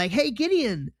 And they're like, "Hey,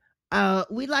 Gideon,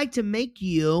 we'd like to make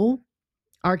you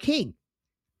our king."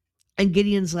 And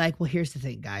Gideon's like, "Well, here's the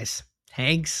thing, guys.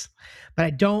 Thanks, but I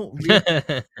don't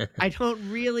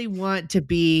really want to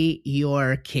be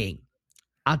your king.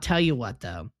 I'll tell you what,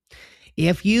 though.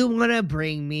 If you want to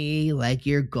bring me like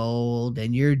your gold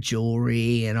and your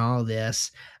jewelry and all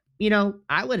this,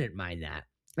 I wouldn't mind that.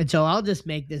 And so I'll just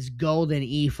make this golden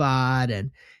ephod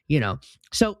and.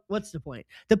 So what's the point?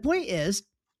 The point is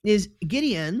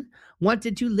Gideon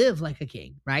wanted to live like a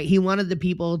king, right? He wanted the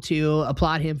people to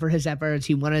applaud him for his efforts.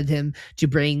 He wanted him to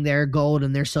bring their gold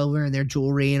and their silver and their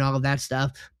jewelry and all of that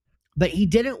stuff. But he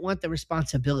didn't want the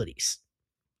responsibilities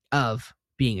of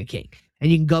being a king.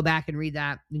 And you can go back and read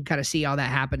that and kind of see all that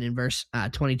happen in verse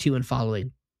 22 and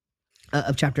following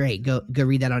of chapter 8. Go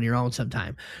read that on your own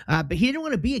sometime. But he didn't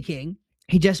want to be a king.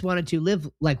 He just wanted to live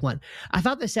like one. I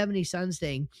thought the 70 sons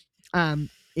thing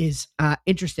is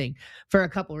interesting for a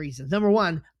couple reasons. Number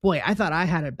one, boy, I thought I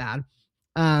had it bad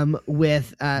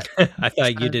with I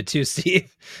thought you did too,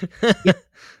 Steve.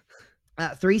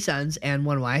 3 sons and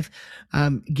 1 wife.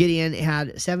 Gideon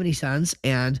had 70 sons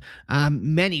and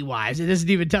many wives. It doesn't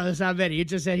even tell us how many. It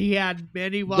just said he had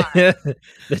many wives.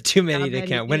 The too many to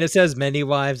count. When it says many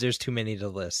wives, there's too many to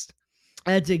list.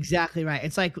 That's exactly right.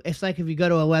 It's like if you go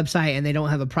to a website and they don't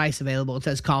have a price available, it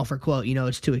says call for quote.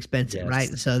 It's too expensive, right?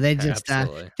 Yes, So they just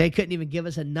absolutely. they couldn't even give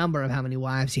us a number of how many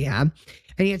wives he had,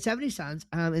 and he had 70 sons.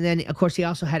 And then of course he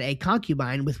also had a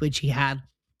concubine with which he had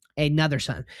another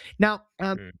son. Now,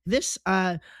 this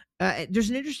there's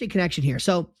an interesting connection here.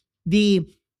 So the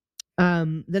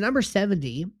number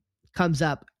 70 comes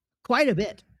up quite a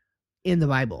bit in the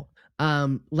Bible,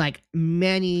 like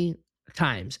many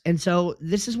times. And so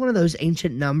this is one of those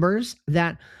ancient numbers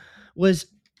that was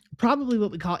probably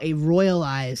what we call a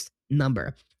royalized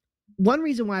number. One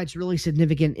reason why it's really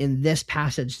significant in this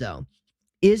passage, though,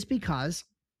 is because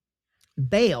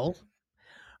Baal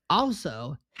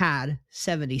also had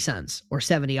 70 sons or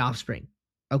 70 offspring.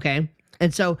 Okay.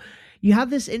 And so you have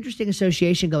this interesting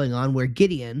association going on where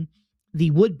Gideon,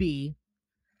 the would be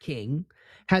king,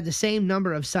 had the same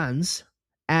number of sons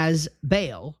as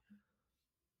Baal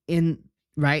in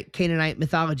Canaanite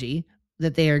mythology,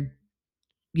 that they are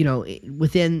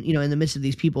within, in the midst of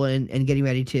these people, and getting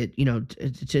ready to,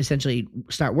 to essentially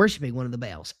start worshiping one of the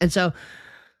Baals. And so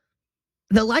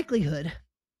the likelihood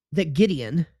that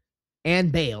Gideon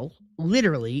and Baal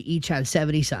literally each had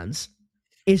 70 sons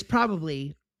is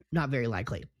probably not very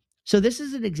likely. So this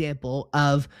is an example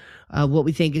of what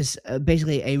we think is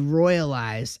basically a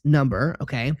royalized number,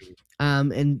 okay?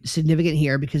 And significant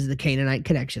here because of the Canaanite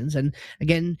connections. And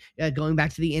again, going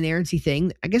back to the inerrancy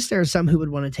thing, I guess there are some who would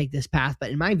want to take this path,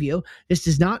 but in my view, this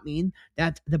does not mean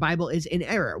that the Bible is in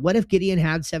error. What if Gideon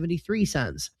had 73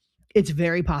 sons? It's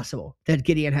very possible that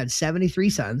Gideon had 73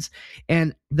 sons,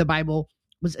 and the Bible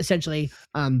was essentially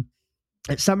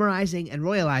summarizing and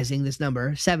royalizing this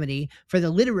number 70 for the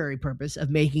literary purpose of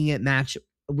making it match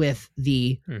with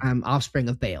the offspring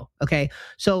of Baal. Okay,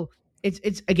 so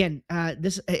it's again,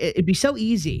 it'd be so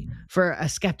easy for a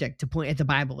skeptic to point at the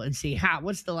Bible and see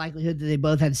what's the likelihood that they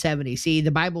both had 70. See,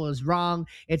 the Bible is wrong,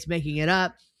 it's making it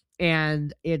up,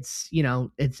 and it's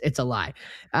a lie.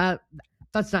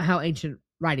 That's not how ancient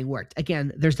writing worked.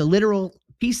 Again, there's the literal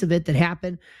piece of it that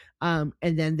happened, and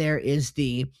then there is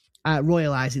the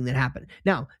royalizing that happened.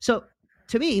 Now, so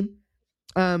to me,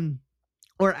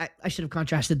 or I should have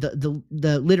contrasted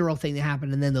the literal thing that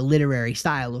happened and then the literary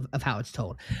style of how it's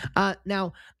told.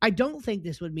 Now, I don't think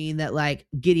this would mean that like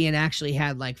Gideon actually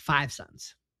had like 5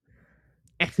 sons,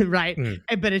 right?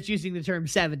 But it's using the term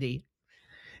 70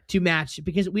 to match,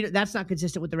 because that's not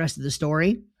consistent with the rest of the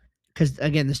story. Because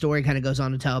again, the story kind of goes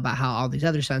on to tell about how all these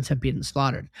other sons have been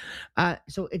slaughtered.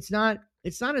 So it's not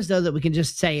as though that we can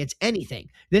just say it's anything.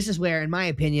 This is where, in my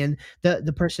opinion,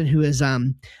 the person who is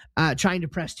trying to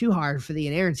press too hard for the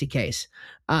inerrancy case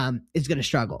is going to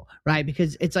struggle, right?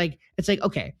 Because it's like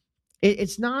okay,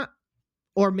 it's not.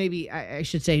 Or maybe I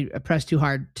should say press too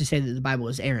hard to say that the Bible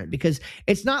is errant, because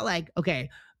it's not like, okay,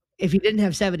 if he didn't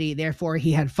have 70, therefore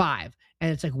he had 5,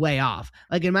 and it's like way off.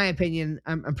 Like in my opinion,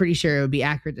 I'm pretty sure it would be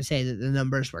accurate to say that the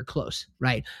numbers were close,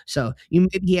 right? So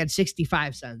maybe he had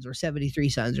 65 sons or 73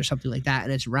 sons or something like that,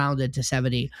 and it's rounded to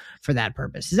 70 for that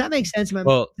purpose. Does that make sense? Am I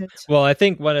Well, making sense? well, I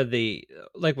think one of the,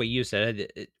 like what you said,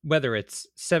 whether it's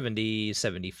 70,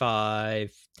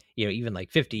 75, even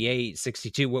like 58,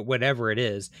 62, whatever it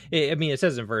is. I mean, it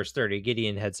says in verse 30,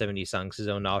 Gideon had 70 sons, his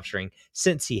own offspring,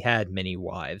 since he had many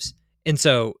wives. And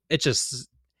so it just,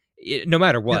 no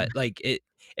matter Yep. what, like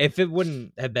if it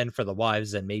wouldn't have been for the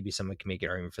wives, then maybe someone can make an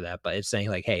argument for that. But it's saying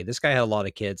like, hey, this guy had a lot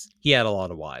of kids. He had a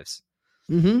lot of wives.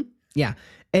 Mm-hmm. Yeah,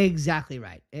 exactly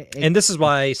right. And this is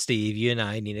why, Steve, you and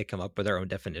I need to come up with our own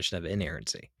definition of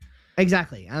inerrancy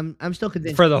Exactly. I'm still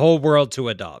convinced. for the whole world to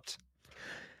adopt.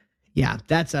 Yeah,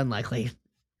 that's unlikely.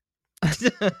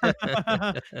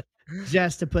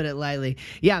 Just to put it lightly.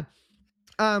 Yeah.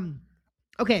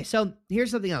 Okay, so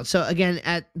here's something else. So again,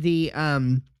 at the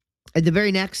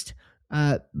very next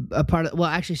a part of, well,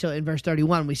 actually, so in verse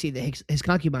 31 we see that his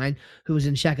concubine who was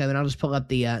in Shechem, and I'll just pull up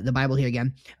the Bible here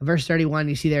again. Verse 31,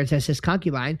 you see there it says his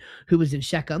concubine who was in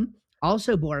Shechem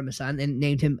also bore him a son and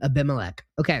named him Abimelech.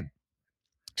 Okay,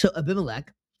 so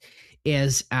Abimelech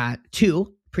is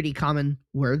 2 pretty common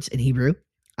words in Hebrew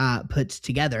put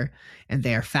together, and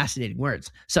they are fascinating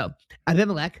words. So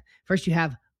Abimelech, first you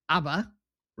have Abba,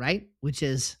 right, which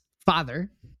is father,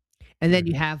 and then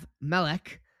you have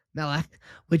Melech,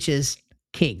 which is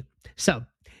king. So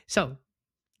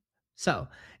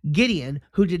Gideon,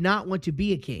 who did not want to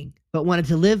be a king but wanted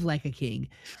to live like a king,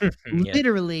 Yeah.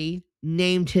 literally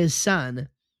named his son,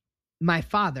 "My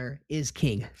father is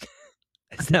king."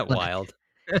 Isn't that wild?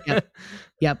 Yep.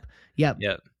 Yep.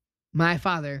 Yep. My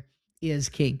father is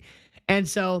king. And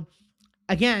so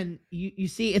again, you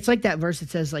see, it's like that verse that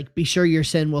says like, be sure your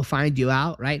sin will find you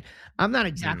out, right? I'm not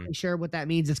exactly sure what that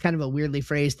means. It's kind of a weirdly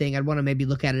phrased thing. I'd want to maybe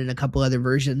look at it in a couple other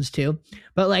versions too.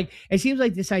 But like, it seems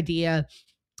like this idea,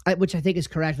 which I think is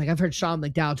correct. Like I've heard Sean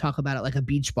McDowell talk about it like a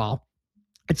beach ball.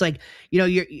 It's like,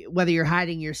 you're whether you're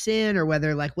hiding your sin or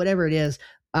whether like whatever it is,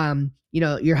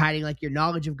 you're hiding like your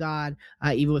knowledge of God,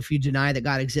 even if you deny that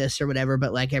God exists or whatever.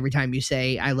 But like every time you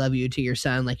say "I love you" to your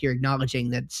son, like you're acknowledging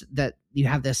that you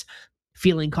have this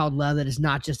feeling called love that is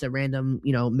not just a random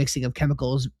mixing of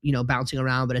chemicals bouncing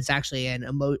around, but it's actually an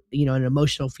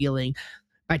emotional feeling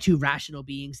by 2 rational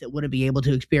beings that wouldn't be able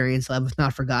to experience love if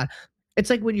not for God. It's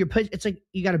like when it's like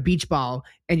you got a beach ball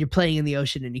and you're playing in the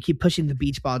ocean and you keep pushing the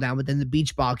beach ball down, but then the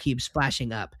beach ball keeps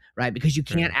splashing up, right? Because you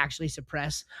can't actually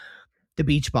suppress the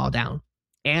beach ball down.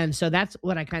 And so that's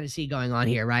what I kind of see going on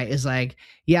here, right? Is like,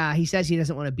 yeah, he says he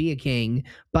doesn't want to be a king,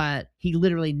 but he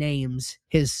literally names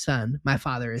his son, "My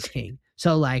father is king."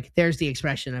 So like, there's the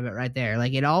expression of it right there.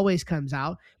 Like it always comes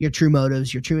out, your true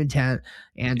motives, your true intent,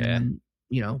 and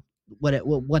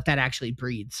what that actually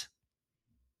breeds.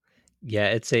 Yeah,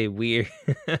 it's a weird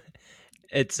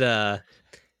it's, I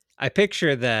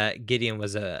picture that Gideon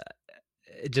was a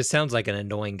it just sounds like an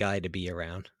annoying guy to be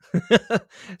around.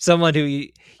 Someone who,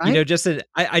 Right? just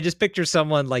I just picture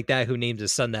someone like that who names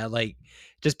his son that, like,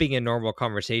 just being a normal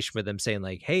conversation with him saying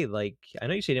like, "Hey, like, I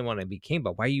know you said you didn't wanna be king,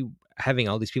 but why are you having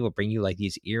all these people bring you, like,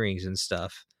 these earrings and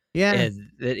stuff?" Yeah.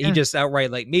 And that he Yeah. just outright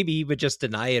like, maybe he would just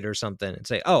deny it or something and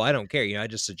say, "Oh, I don't care, I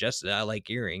just suggested I like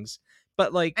earrings."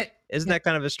 But, like, isn't Yeah. that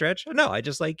kind of a stretch? "No, I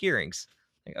just like earrings."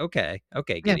 Like, "Okay,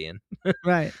 okay, Yeah. Gideon."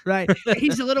 Right, right.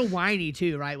 He's a little whiny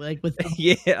too, right? Like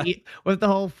Yeah. with the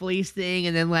whole fleece thing,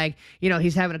 and then like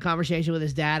he's having a conversation with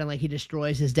his dad, and like he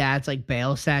destroys his dad's like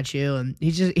Baal statue, and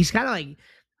he's kind of like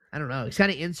I don't know, he's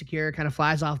kind of insecure, kind of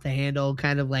flies off the handle,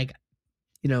 kind of like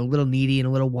a little needy and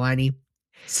a little whiny.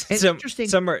 And interesting.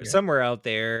 Yeah. Somewhere out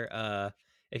there,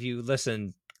 if you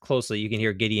listen closely, you can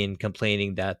hear Gideon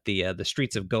complaining that the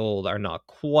streets of gold are not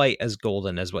quite as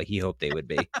golden as what he hoped they would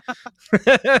be.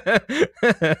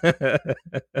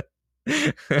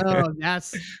 Oh,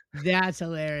 that's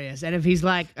hilarious. And if he's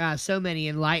like so many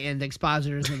enlightened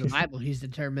expositors of the Bible, he's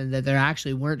determined that there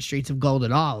actually weren't streets of gold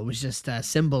at all. It was just a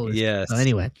symbol or something. So Yes,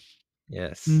 anyway,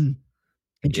 yes, mm,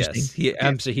 interesting. yes. He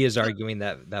Yeah. he is So arguing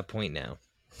that point now.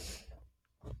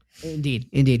 indeed,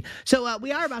 indeed. So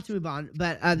we are about to move on,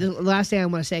 but the last thing I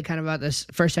want to say, kind of about this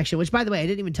first section, which by the way, I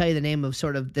didn't even tell you the name of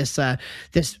sort of this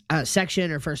section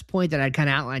or first point that I kind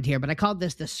of outlined here, but I called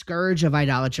this the Scourge of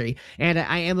Idolatry, and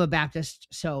I am a Baptist,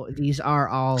 so these are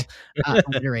all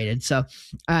alliterated. So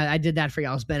I did that for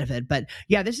y'all's benefit, but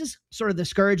yeah, this is sort of the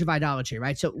Scourge of Idolatry,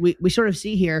 right? So we sort of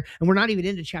see here, and we're not even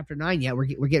into chapter 9 yet. We're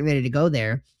getting ready to go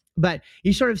there, but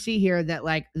you sort of see here that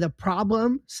like the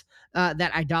problems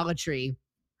that idolatry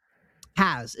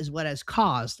is what has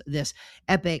caused this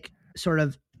epic sort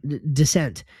of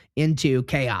descent into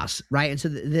chaos, right? And so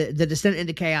the descent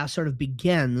into chaos sort of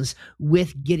begins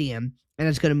with Gideon, and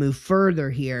it's going to move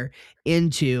further here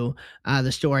into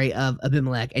the story of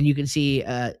Abimelech. And you can see,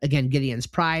 again, Gideon's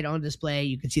pride on display.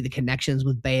 You can see the connections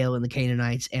with Baal and the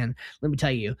Canaanites. And let me tell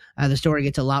you, the story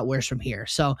gets a lot worse from here.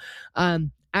 So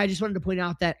I just wanted to point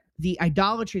out that the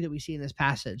idolatry that we see in this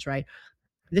passage, right?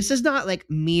 This is not like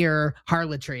mere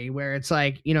harlotry where it's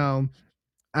like,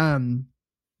 um,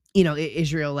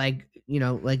 Israel, like,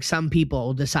 like some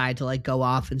people decide to like go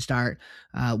off and start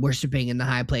worshiping in the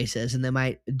high places, and they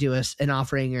might do an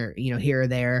offering or, here or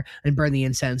there and burn the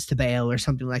incense to Baal or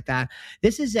something like that.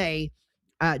 This is a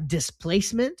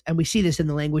displacement, and we see this in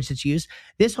the language that's used.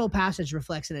 This whole passage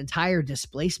reflects an entire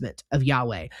displacement of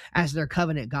Yahweh as their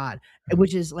covenant God,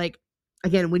 which is like,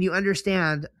 again, when you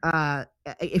understand,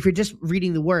 if you're just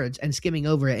reading the words and skimming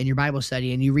over it in your Bible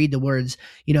study, and you read the words,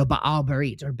 Baal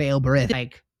Barit or Baal Berith,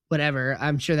 like whatever,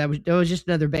 I'm sure that was just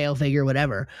another Baal figure,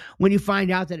 whatever. When you find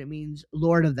out that it means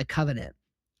Lord of the Covenant,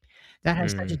 that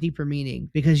has such a Mm, deeper meaning,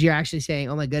 because you're actually saying,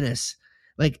 oh my goodness,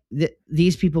 like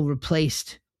these people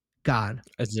replaced God,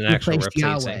 it's an actual replaced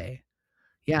replacing. Yahweh.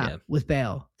 Yeah, Yeah. with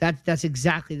Baal. That's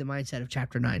exactly the mindset of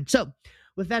chapter 9. So,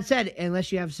 with that said,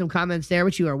 unless you have some comments there,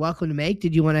 which you are welcome to make,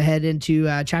 did you want to head into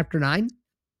chapter 9?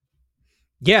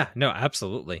 Yeah, no,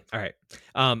 absolutely. All right.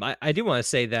 I do want to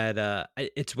say that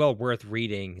it's well worth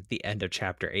reading the end of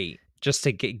chapter 8 just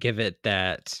to give it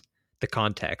the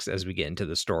context as we get into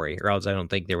the story, or else I don't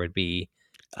think there'd be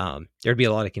a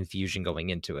lot of confusion going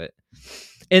into it.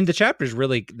 And the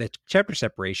chapter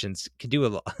separations can do a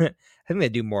lot. I think they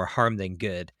do more harm than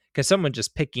good, because someone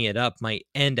just picking it up might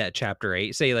end at chapter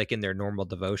 8, say like in their normal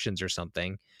devotions or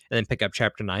something, and then pick up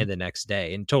chapter 9 the next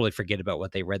day and totally forget about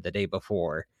what they read the day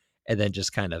before, and then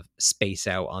just kind of space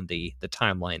out on the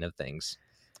timeline of things.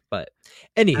 But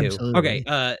anywho, okay,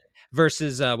 Absolutely.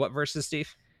 verses what verses,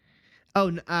 Steve?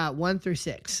 Oh, 1 through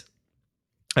 6.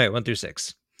 All right, 1 through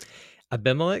 6.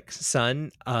 Abimelech,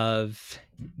 son of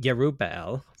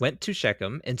Jerubbaal, went to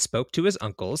Shechem and spoke to his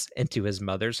uncles and to his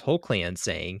mother's whole clan,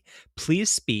 saying, "Please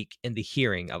speak in the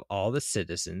hearing of all the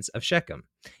citizens of Shechem.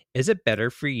 Is it better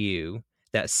for you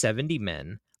that 70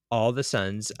 men, all the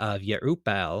sons of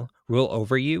Jerubbaal, rule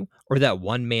over you, or that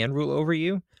one man rule over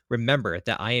you? Remember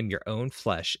that I am your own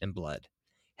flesh and blood."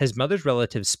 His mother's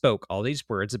relatives spoke all these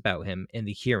words about him in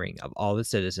the hearing of all the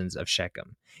citizens of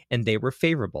Shechem, and they were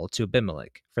favorable to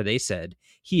Abimelech, for they said,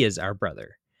 "He is our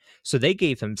brother." So they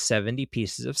gave him 70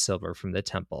 pieces of silver from the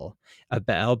temple of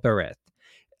Baal Berith.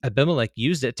 Abimelech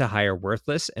used it to hire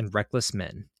worthless and reckless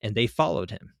men, and they followed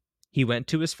him. He went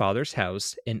to his father's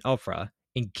house in Ophrah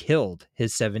and killed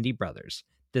his 70 brothers,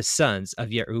 the sons of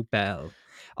Jerubbaal,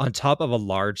 on top of a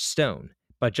large stone.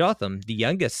 But Jotham, the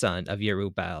youngest son of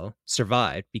Jerubbaal,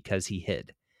 survived because he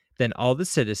hid. Then all the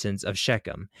citizens of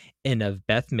Shechem and of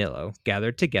Beth Millo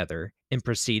gathered together and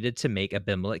proceeded to make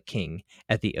Abimelech king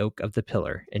at the oak of the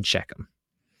pillar in Shechem.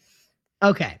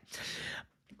 Okay.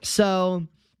 So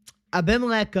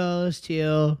Abimelech goes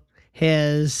to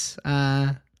his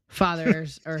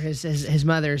father's or his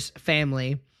mother's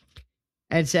family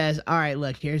and says, "All right,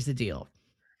 look, here's the deal.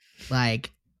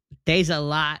 Like, there's a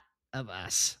lot of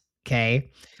us, okay?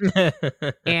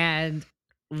 And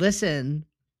listen,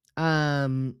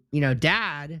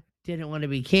 dad didn't want to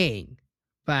be king,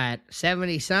 but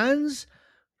 70 sons,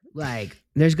 like,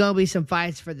 there's going to be some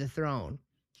fights for the throne.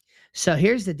 So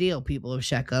here's the deal, people of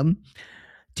Shechem.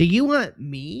 Do you want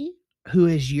me, who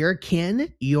is your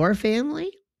kin, your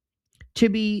family, to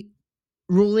be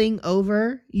ruling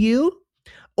over you?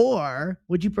 Or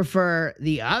would you prefer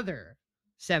the other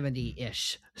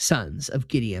 70-ish sons of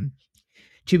Gideon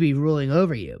to be ruling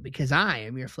over you? Because I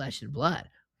am your flesh and blood.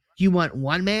 Do you want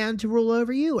one man to rule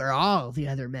over you or all the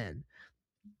other men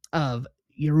of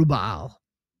Yerubbaal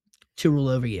to rule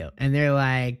over you?" And they're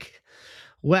like,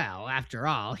 "Well, after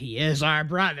all, he is our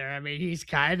brother. I mean, he's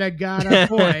kind of got a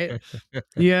point,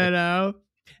 you know?"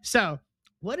 So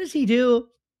what does he do?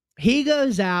 He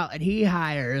goes out and he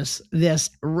hires this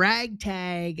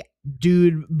ragtag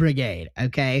dude brigade.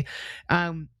 Okay.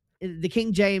 The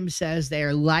King James says they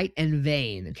are light and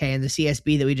vain. Okay. In the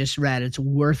CSB that we just read, it's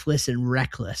worthless and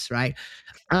reckless, right?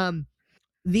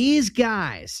 These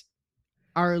guys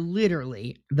are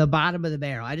literally the bottom of the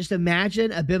barrel. I just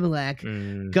imagine Abimelech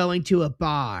going to a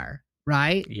bar,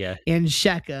 right? Yeah. In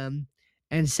Shechem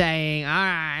and saying, "All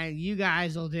right, you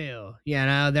guys will do."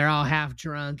 They're all half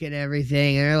drunk and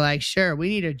everything. And they're like, "Sure, we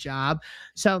need a job."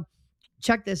 So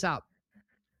check this out.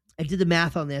 I did the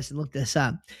math on this and looked this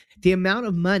up. The amount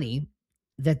of money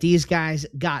that these guys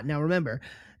got. Now, remember,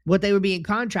 what they were being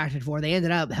contracted for, they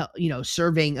ended up,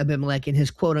 serving Abimelech in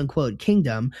his quote unquote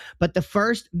kingdom. But the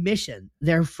first mission,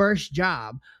 their first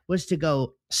job, was to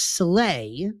go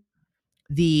slay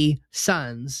the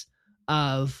sons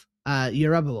of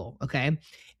Jerubbaal. Okay.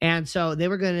 And so they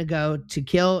were going to go to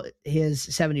kill his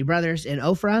 70 brothers in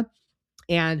Ophrah.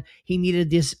 And he needed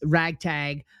this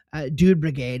ragtag dude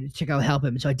brigade to go help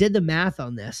him. So I did the math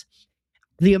on this.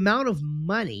 The amount of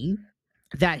money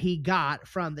that he got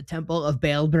from the temple of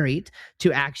Baal Berit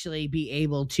to actually be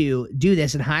able to do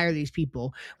this and hire these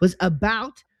people was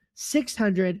about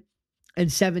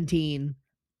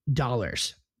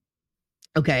 $617.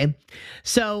 Okay.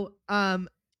 So, and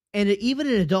even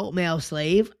an adult male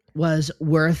slave was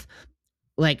worth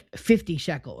like 50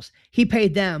 shekels. He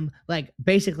paid them like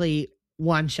basically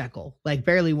 1 shekel, like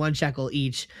barely 1 shekel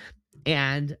each.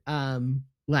 And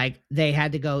like they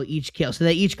had to go each kill. So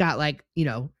they each got like,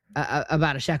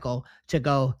 about a shekel to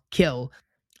go kill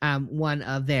one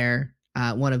of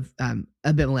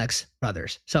Abimelech's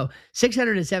brothers. So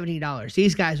 $617.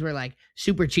 These guys were like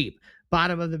super cheap,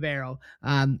 bottom of the barrel,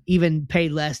 even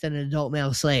paid less than an adult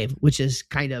male slave, which is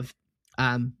kind of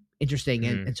interesting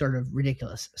and sort of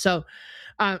ridiculous. So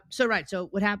right. So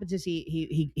what happens is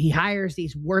he hires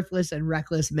these worthless and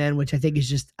reckless men, which I think is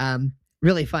just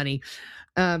really funny.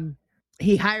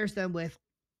 He hires them with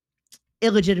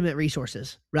illegitimate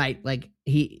resources, right? Like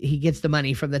he gets the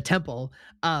money from the temple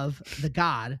of the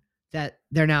god that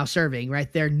they're now serving,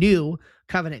 right? Their new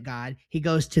covenant god. He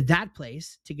goes to that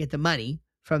place to get the money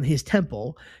from his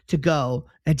temple to go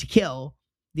and to kill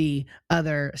the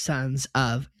other sons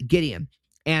of Gideon.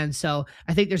 And so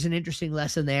I think there's an interesting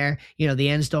lesson there. The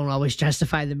ends don't always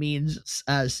justify the means,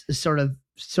 sort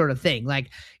of thing. Like,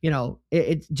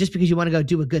 it just because you want to go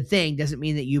do a good thing doesn't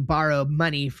mean that you borrow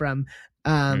money from,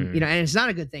 and it's not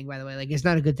a good thing, by the way. Like, it's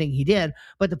not a good thing he did.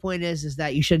 But the point is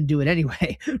that you shouldn't do it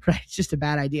anyway, right? It's just a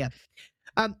bad idea.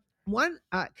 One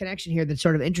connection here that's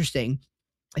sort of interesting.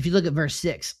 If you look at verse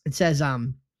 6, it says,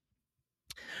 then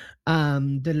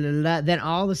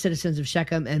all the citizens of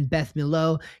Shechem and Beth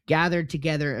Millo gathered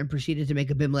together and proceeded to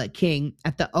make Abimelech king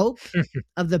at the oak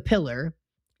of the pillar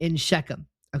in Shechem.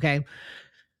 Okay.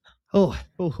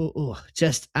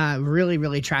 Just really,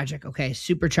 really tragic. Okay.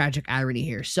 Super tragic irony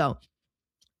here. So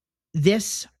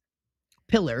this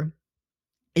pillar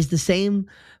is the same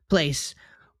place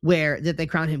that they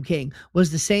crowned him king,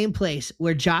 was the same place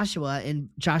where Joshua in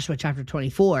Joshua chapter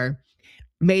 24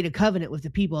 made a covenant with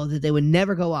the people that they would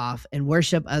never go off and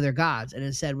worship other gods, and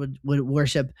instead would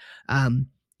worship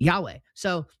Yahweh.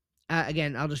 So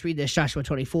again, I'll just read this, Joshua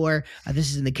 24. This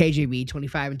is in the KJV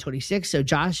 25 and 26. So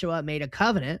Joshua made a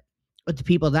covenant with the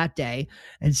people that day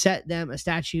and set them a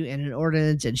statute and an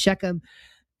ordinance in Shechem.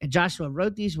 And Joshua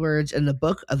wrote these words in the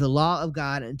book of the law of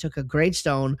God and took a great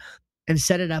stone and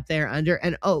set it up there under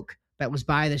an oak that was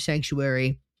by the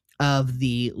sanctuary of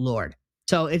the Lord.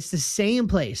 So it's the same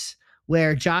place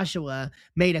where Joshua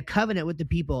made a covenant with the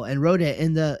people and wrote it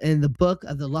in the book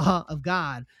of the law of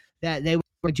God that they were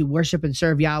going to worship and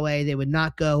serve Yahweh. They would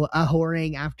not go a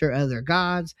whoring after other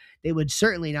gods. They would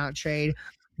certainly not trade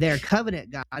their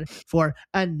covenant God for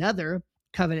another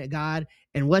covenant God.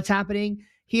 And what's happening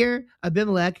here?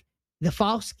 Abimelech, the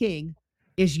false king,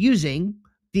 is using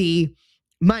the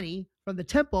money from the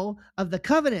temple of the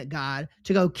covenant God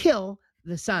to go kill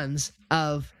the sons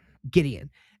of Gideon.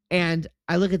 And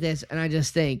I look at this and I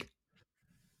just think,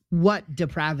 what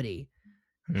depravity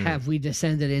have we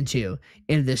descended into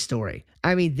in this story?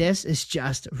 I mean, this is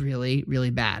just really, really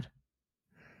bad.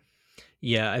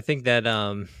 Yeah, I think that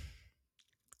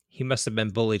he must have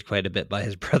been bullied quite a bit by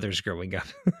his brothers growing up.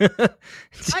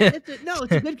 It's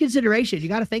a good consideration. You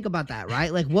got to think about that,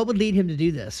 right? Like, what would lead him to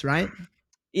do this, right?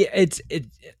 Yeah,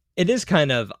 it is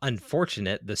kind of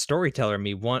unfortunate. The storyteller in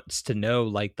me wants to know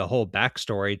like the whole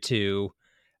backstory to,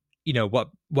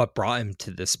 what brought him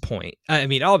to this point. I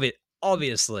mean,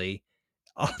 obviously,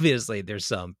 obviously there's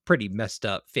some pretty messed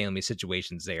up family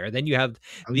situations there. Then you have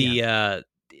Oh yeah.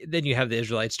 the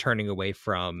Israelites turning away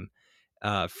from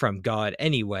God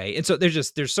anyway. And so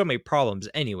there's so many problems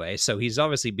anyway. So he's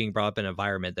obviously being brought up in an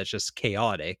environment that's just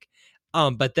chaotic.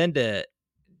 But then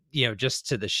just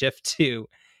to the shift to,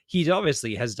 he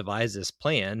obviously has devised this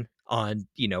plan on,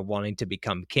 wanting to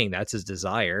become king. That's his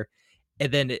desire.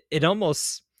 And then it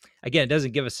almost, again, it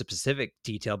doesn't give us a specific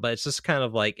detail, but it's just kind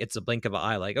of like, it's a blink of an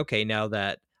eye. Like, okay, now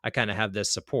that I kind of have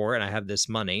this support and I have this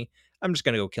money, I'm just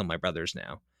going to go kill my brothers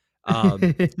now. Um,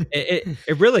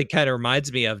 it really kind of reminds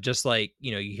me of just like,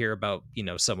 you hear about,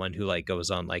 someone who like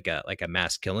goes on like a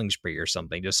mass killing spree or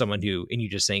something, just someone who, and you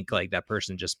just think like that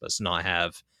person just must not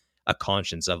have a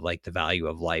conscience of like the value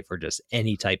of life or just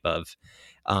any type of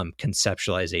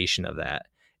conceptualization of that.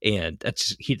 And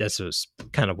that's was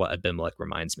kind of what Abimelech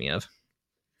reminds me of.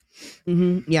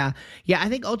 Yeah. Yeah. I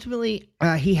think ultimately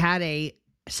he had a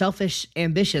selfish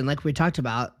ambition, like we talked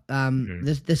about.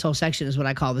 Mhm. This whole section is what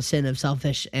I call the sin of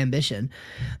selfish ambition.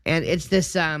 And it's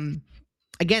this again,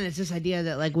 it's this idea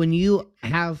that like when you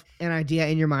have an idea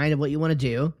in your mind of what you want to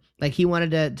do, like he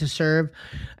wanted to serve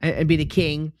and be the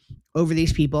king over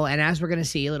these people. And as we're going to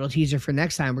see, a little teaser for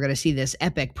next time, we're going to see this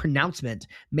epic pronouncement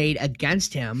made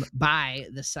against him by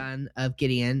the son of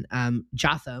Gideon,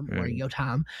 Jotham or Mm.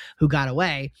 Yotam, who got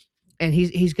away. And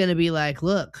he's going to be like,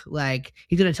 look, like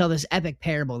he's going to tell this epic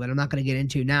parable that I'm not going to get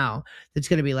into now. That's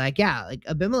going to be like, yeah, like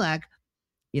Abimelech,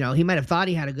 he might have thought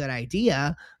he had a good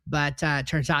idea, but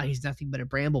turns out he's nothing but a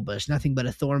bramble bush, nothing but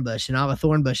a thorn bush. And all a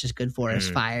thorn bush is good for is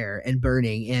Mm. fire and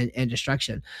burning and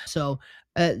destruction. So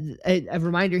a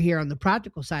reminder here on the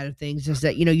practical side of things is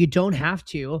that, you don't have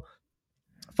to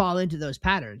fall into those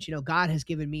patterns. God has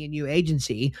given me and you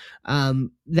agency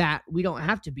that we don't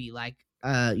have to be like,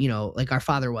 like our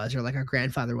father was or like our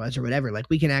grandfather was or whatever. Like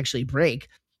we can actually break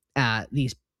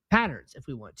these patterns if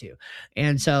we want to.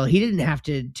 And so he didn't have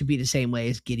to be the same way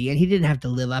as Gideon. He didn't have to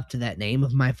live up to that name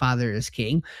of my father is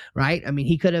king, right? I mean,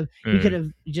 he could have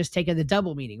just taken the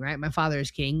double meaning, right? My father is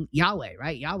king, Yahweh,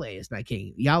 right? Yahweh is my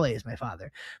king. Yahweh is my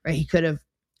father, right? He could have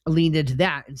leaned into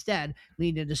that instead,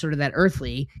 leaned into sort of that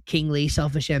earthly, kingly,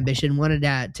 selfish ambition, wanted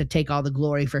to take all the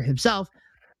glory for himself,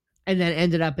 and then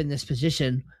ended up in this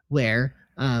position where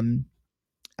um,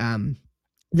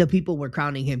 the people were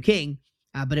crowning him king,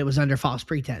 but it was under false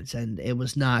pretense, and it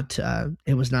was not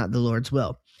the Lord's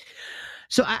will.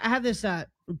 So I have this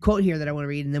quote here that I want to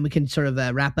read, and then we can sort of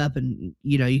wrap up, and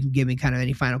you can give me kind of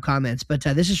any final comments. But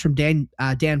this is from Dan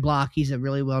Block. He's a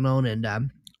really well known and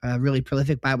a really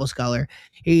prolific Bible scholar.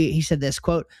 He said this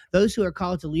quote: "Those who are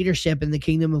called to leadership in the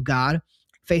kingdom of God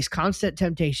face constant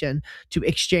temptation to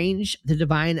exchange the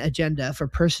divine agenda for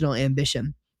personal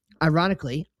ambition.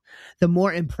 Ironically, the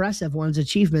more impressive one's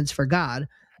achievements for God,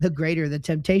 the greater the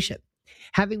temptation."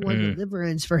 Having won Mm.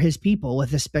 deliverance for his people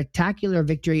with a spectacular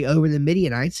victory over the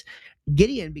Midianites,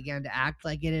 Gideon began to act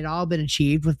like it had all been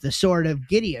achieved with the sword of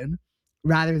Gideon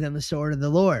rather than the sword of the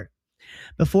Lord.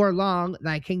 "Before long,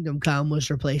 thy kingdom come" was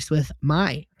replaced with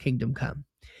 "my kingdom come."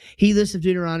 Heedless of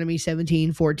Deuteronomy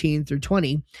 17:14 through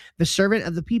 20, the servant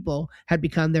of the people had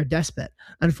become their despot.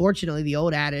 Unfortunately, the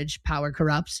old adage, power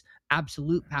corrupts,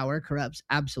 absolute power corrupts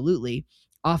absolutely,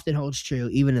 often holds true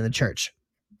even in the church.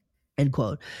 End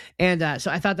quote. And so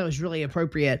I thought that was really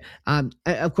appropriate.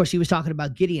 Of course, he was talking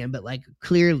about Gideon, but like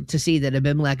clear to see that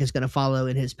Abimelech is going to follow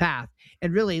in his path.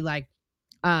 And really,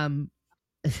 um,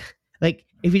 like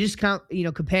if you just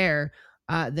compare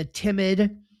the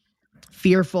timid,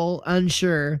 fearful,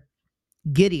 unsure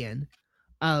Gideon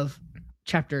of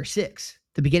chapter 6,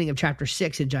 the beginning of chapter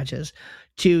 6 in Judges,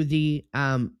 to the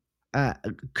uh,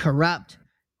 corrupt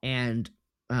and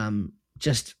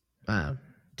just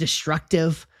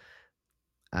destructive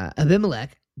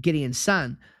Abimelech, Gideon's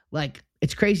son, like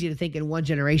it's crazy to think in one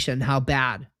generation how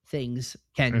bad things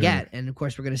can Mhm. get. And of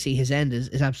course, we're going to see his end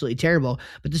is absolutely terrible.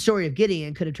 But the story of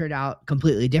Gideon could have turned out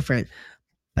completely different.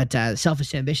 But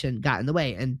selfish ambition got in the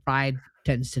way, and pride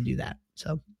tends to do that.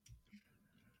 So,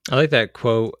 I like that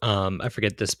quote. I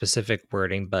forget the specific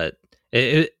wording, but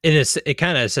it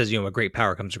kind of says, with great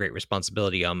power comes great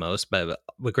responsibility almost, but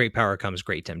with great power comes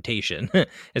great temptation.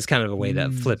 It's kind of a way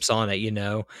that mm, flips on it.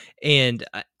 And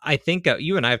I think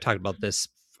you and I have talked about this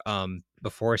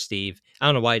before, Steve. I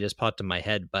don't know why it just popped in my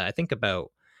head, but I think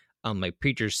about like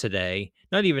preachers today,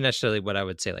 not even necessarily what I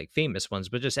would say like famous ones,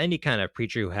 but just any kind of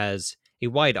preacher who has a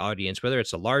wide audience, whether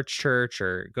it's a large church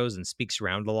or goes and speaks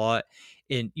around a lot.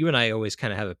 And you and I always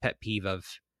kind of have a pet peeve of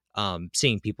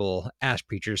seeing people ask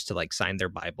preachers to like sign their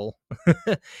Bible.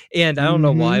 And I don't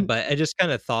know why, mm-hmm. but I just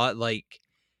kind of thought like,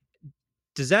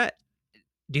 does that,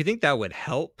 do you think that would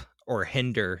help or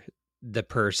hinder the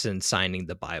person signing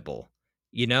the Bible?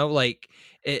 Like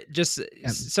it just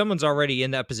Yep. someone's already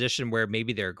in that position where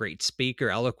maybe they're a great speaker,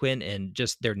 eloquent, and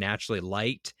just they're naturally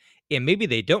liked. And maybe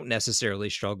they don't necessarily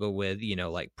struggle with,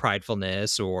 like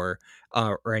pridefulness or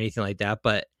anything like that.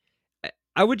 But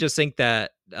I would just think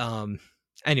that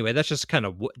anyway, that's just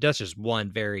that's just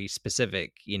one very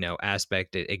specific,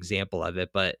 aspect example of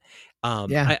it, but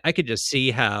Yeah. I could just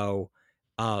see how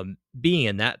being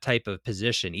in that type of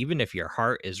position, even if your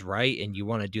heart is right and you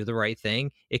want to do the right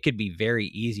thing, it could be very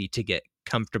easy to get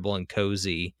comfortable and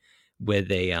cozy with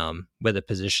a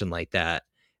position like that,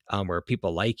 where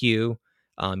people like you,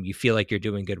 you feel like you're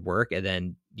doing good work, and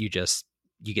then you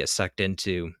get sucked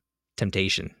into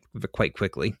temptation quite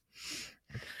quickly.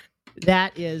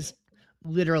 That is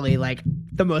literally like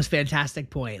the most fantastic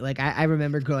point. Like I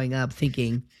remember growing up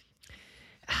thinking,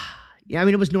 yeah, I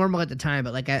mean, it was normal at the time,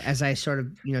 but like as I sort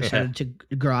of, Yeah. started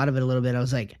to grow out of it a little bit, I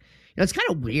was like, it's kind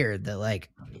of weird that like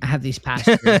I have these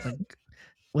pastors like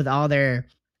with all their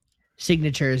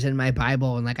signatures in my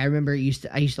Bible, and like I used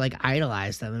to like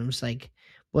idolize them, and I'm just like,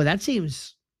 well, that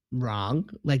seems wrong.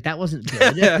 Like that wasn't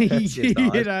good,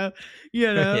 Seems odd.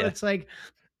 Yeah. It's like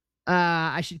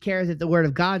I should care that the word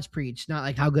of God's preached, not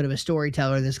like how good of a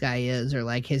storyteller this guy is, or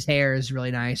like his hair is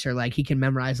really nice, or like he can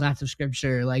memorize lots of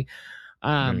scripture, like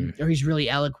Mm, or he's really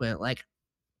eloquent. Like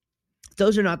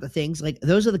those are not the things. Like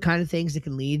those are the kind of things that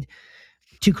can lead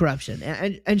to corruption.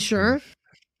 And mm. sure,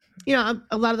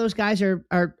 a lot of those guys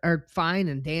are fine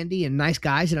and dandy and nice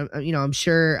guys, and I'm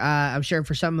sure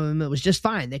for some of them it was just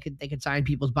fine. They could sign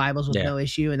people's Bibles with Yeah. no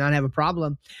issue and not have a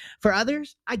problem. For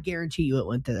others, I guarantee you it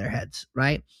went through their heads.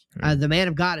 Right, Mm, the man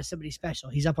of God is somebody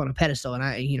special. He's up on a pedestal,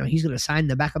 and he's going to sign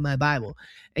the back of my Bible,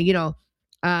 and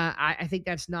I think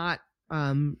that's not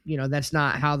that's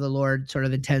not how the Lord sort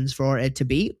of intends for it to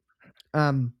be.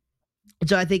 Um, and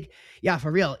so I think, yeah, for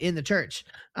real, in the church,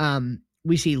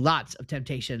 we see lots of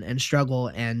temptation and struggle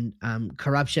and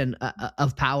corruption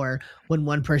of power when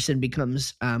one person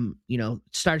becomes,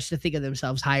 starts to think of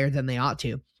themselves higher than they ought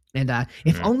to. And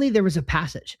if mm, only there was a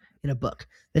passage in a book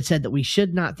that said that we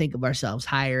should not think of ourselves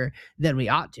higher than we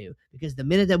ought to, because the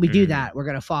minute that we do mm. that, we're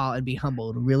going to fall and be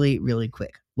humbled really, really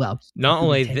quick. Well, if Not we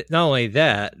would only take not only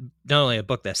that, not only a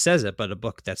book that says it, but a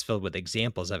book that's filled with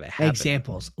examples of it happening.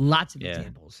 examples, lots of Yeah.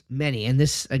 examples, many. And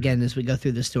this, again, as we go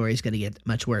through the story, is going to get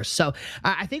much worse. So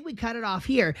I think we cut it off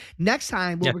here. Next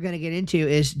time, what Yeah. we're going to get into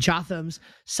is Jotham's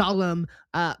solemn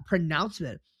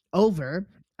pronouncement over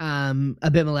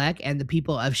Abimelech and the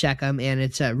people of Shechem, and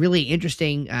it's a really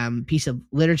interesting piece of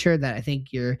literature that I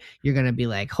think you're going to be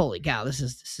like, holy cow, this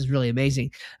is really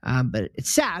amazing. But it's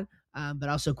sad, but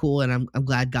also cool, and I'm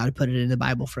glad God put it in the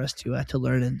Bible for us to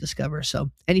learn and discover.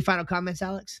 So, any final comments,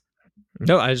 Alex?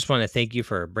 No, I just want to thank you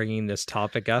for bringing this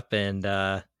topic up and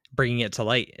bringing it to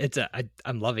light.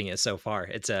 I'm loving it so far.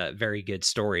 It's a very good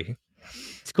story.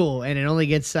 It's cool, and it only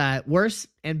gets worse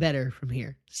and better from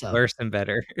here. So, Worse and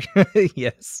better.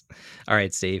 Yes. All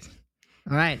right, Steve.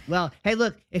 all right. Well, hey,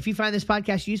 look, if you find this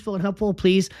podcast useful and helpful,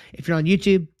 please, if you're on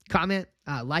YouTube, comment,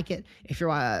 like it. If you're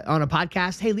on a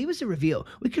podcast, hey, leave us a review.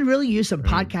 We could really use some Mm,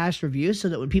 podcast reviews so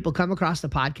that when people come across the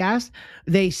podcast,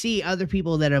 they see other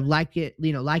people that have liked it,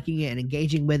 liking it and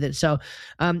engaging with it. So,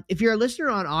 if you're a listener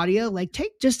on audio, like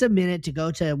take just a minute to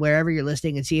go to wherever you're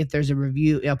listening and see if there's a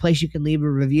review, a place you can leave a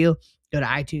review. Go to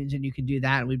iTunes and you can do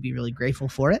that, and we'd be really grateful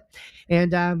for it.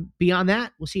 And beyond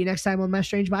that, we'll see you next time on My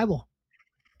Strange Bible.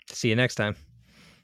 See you next time.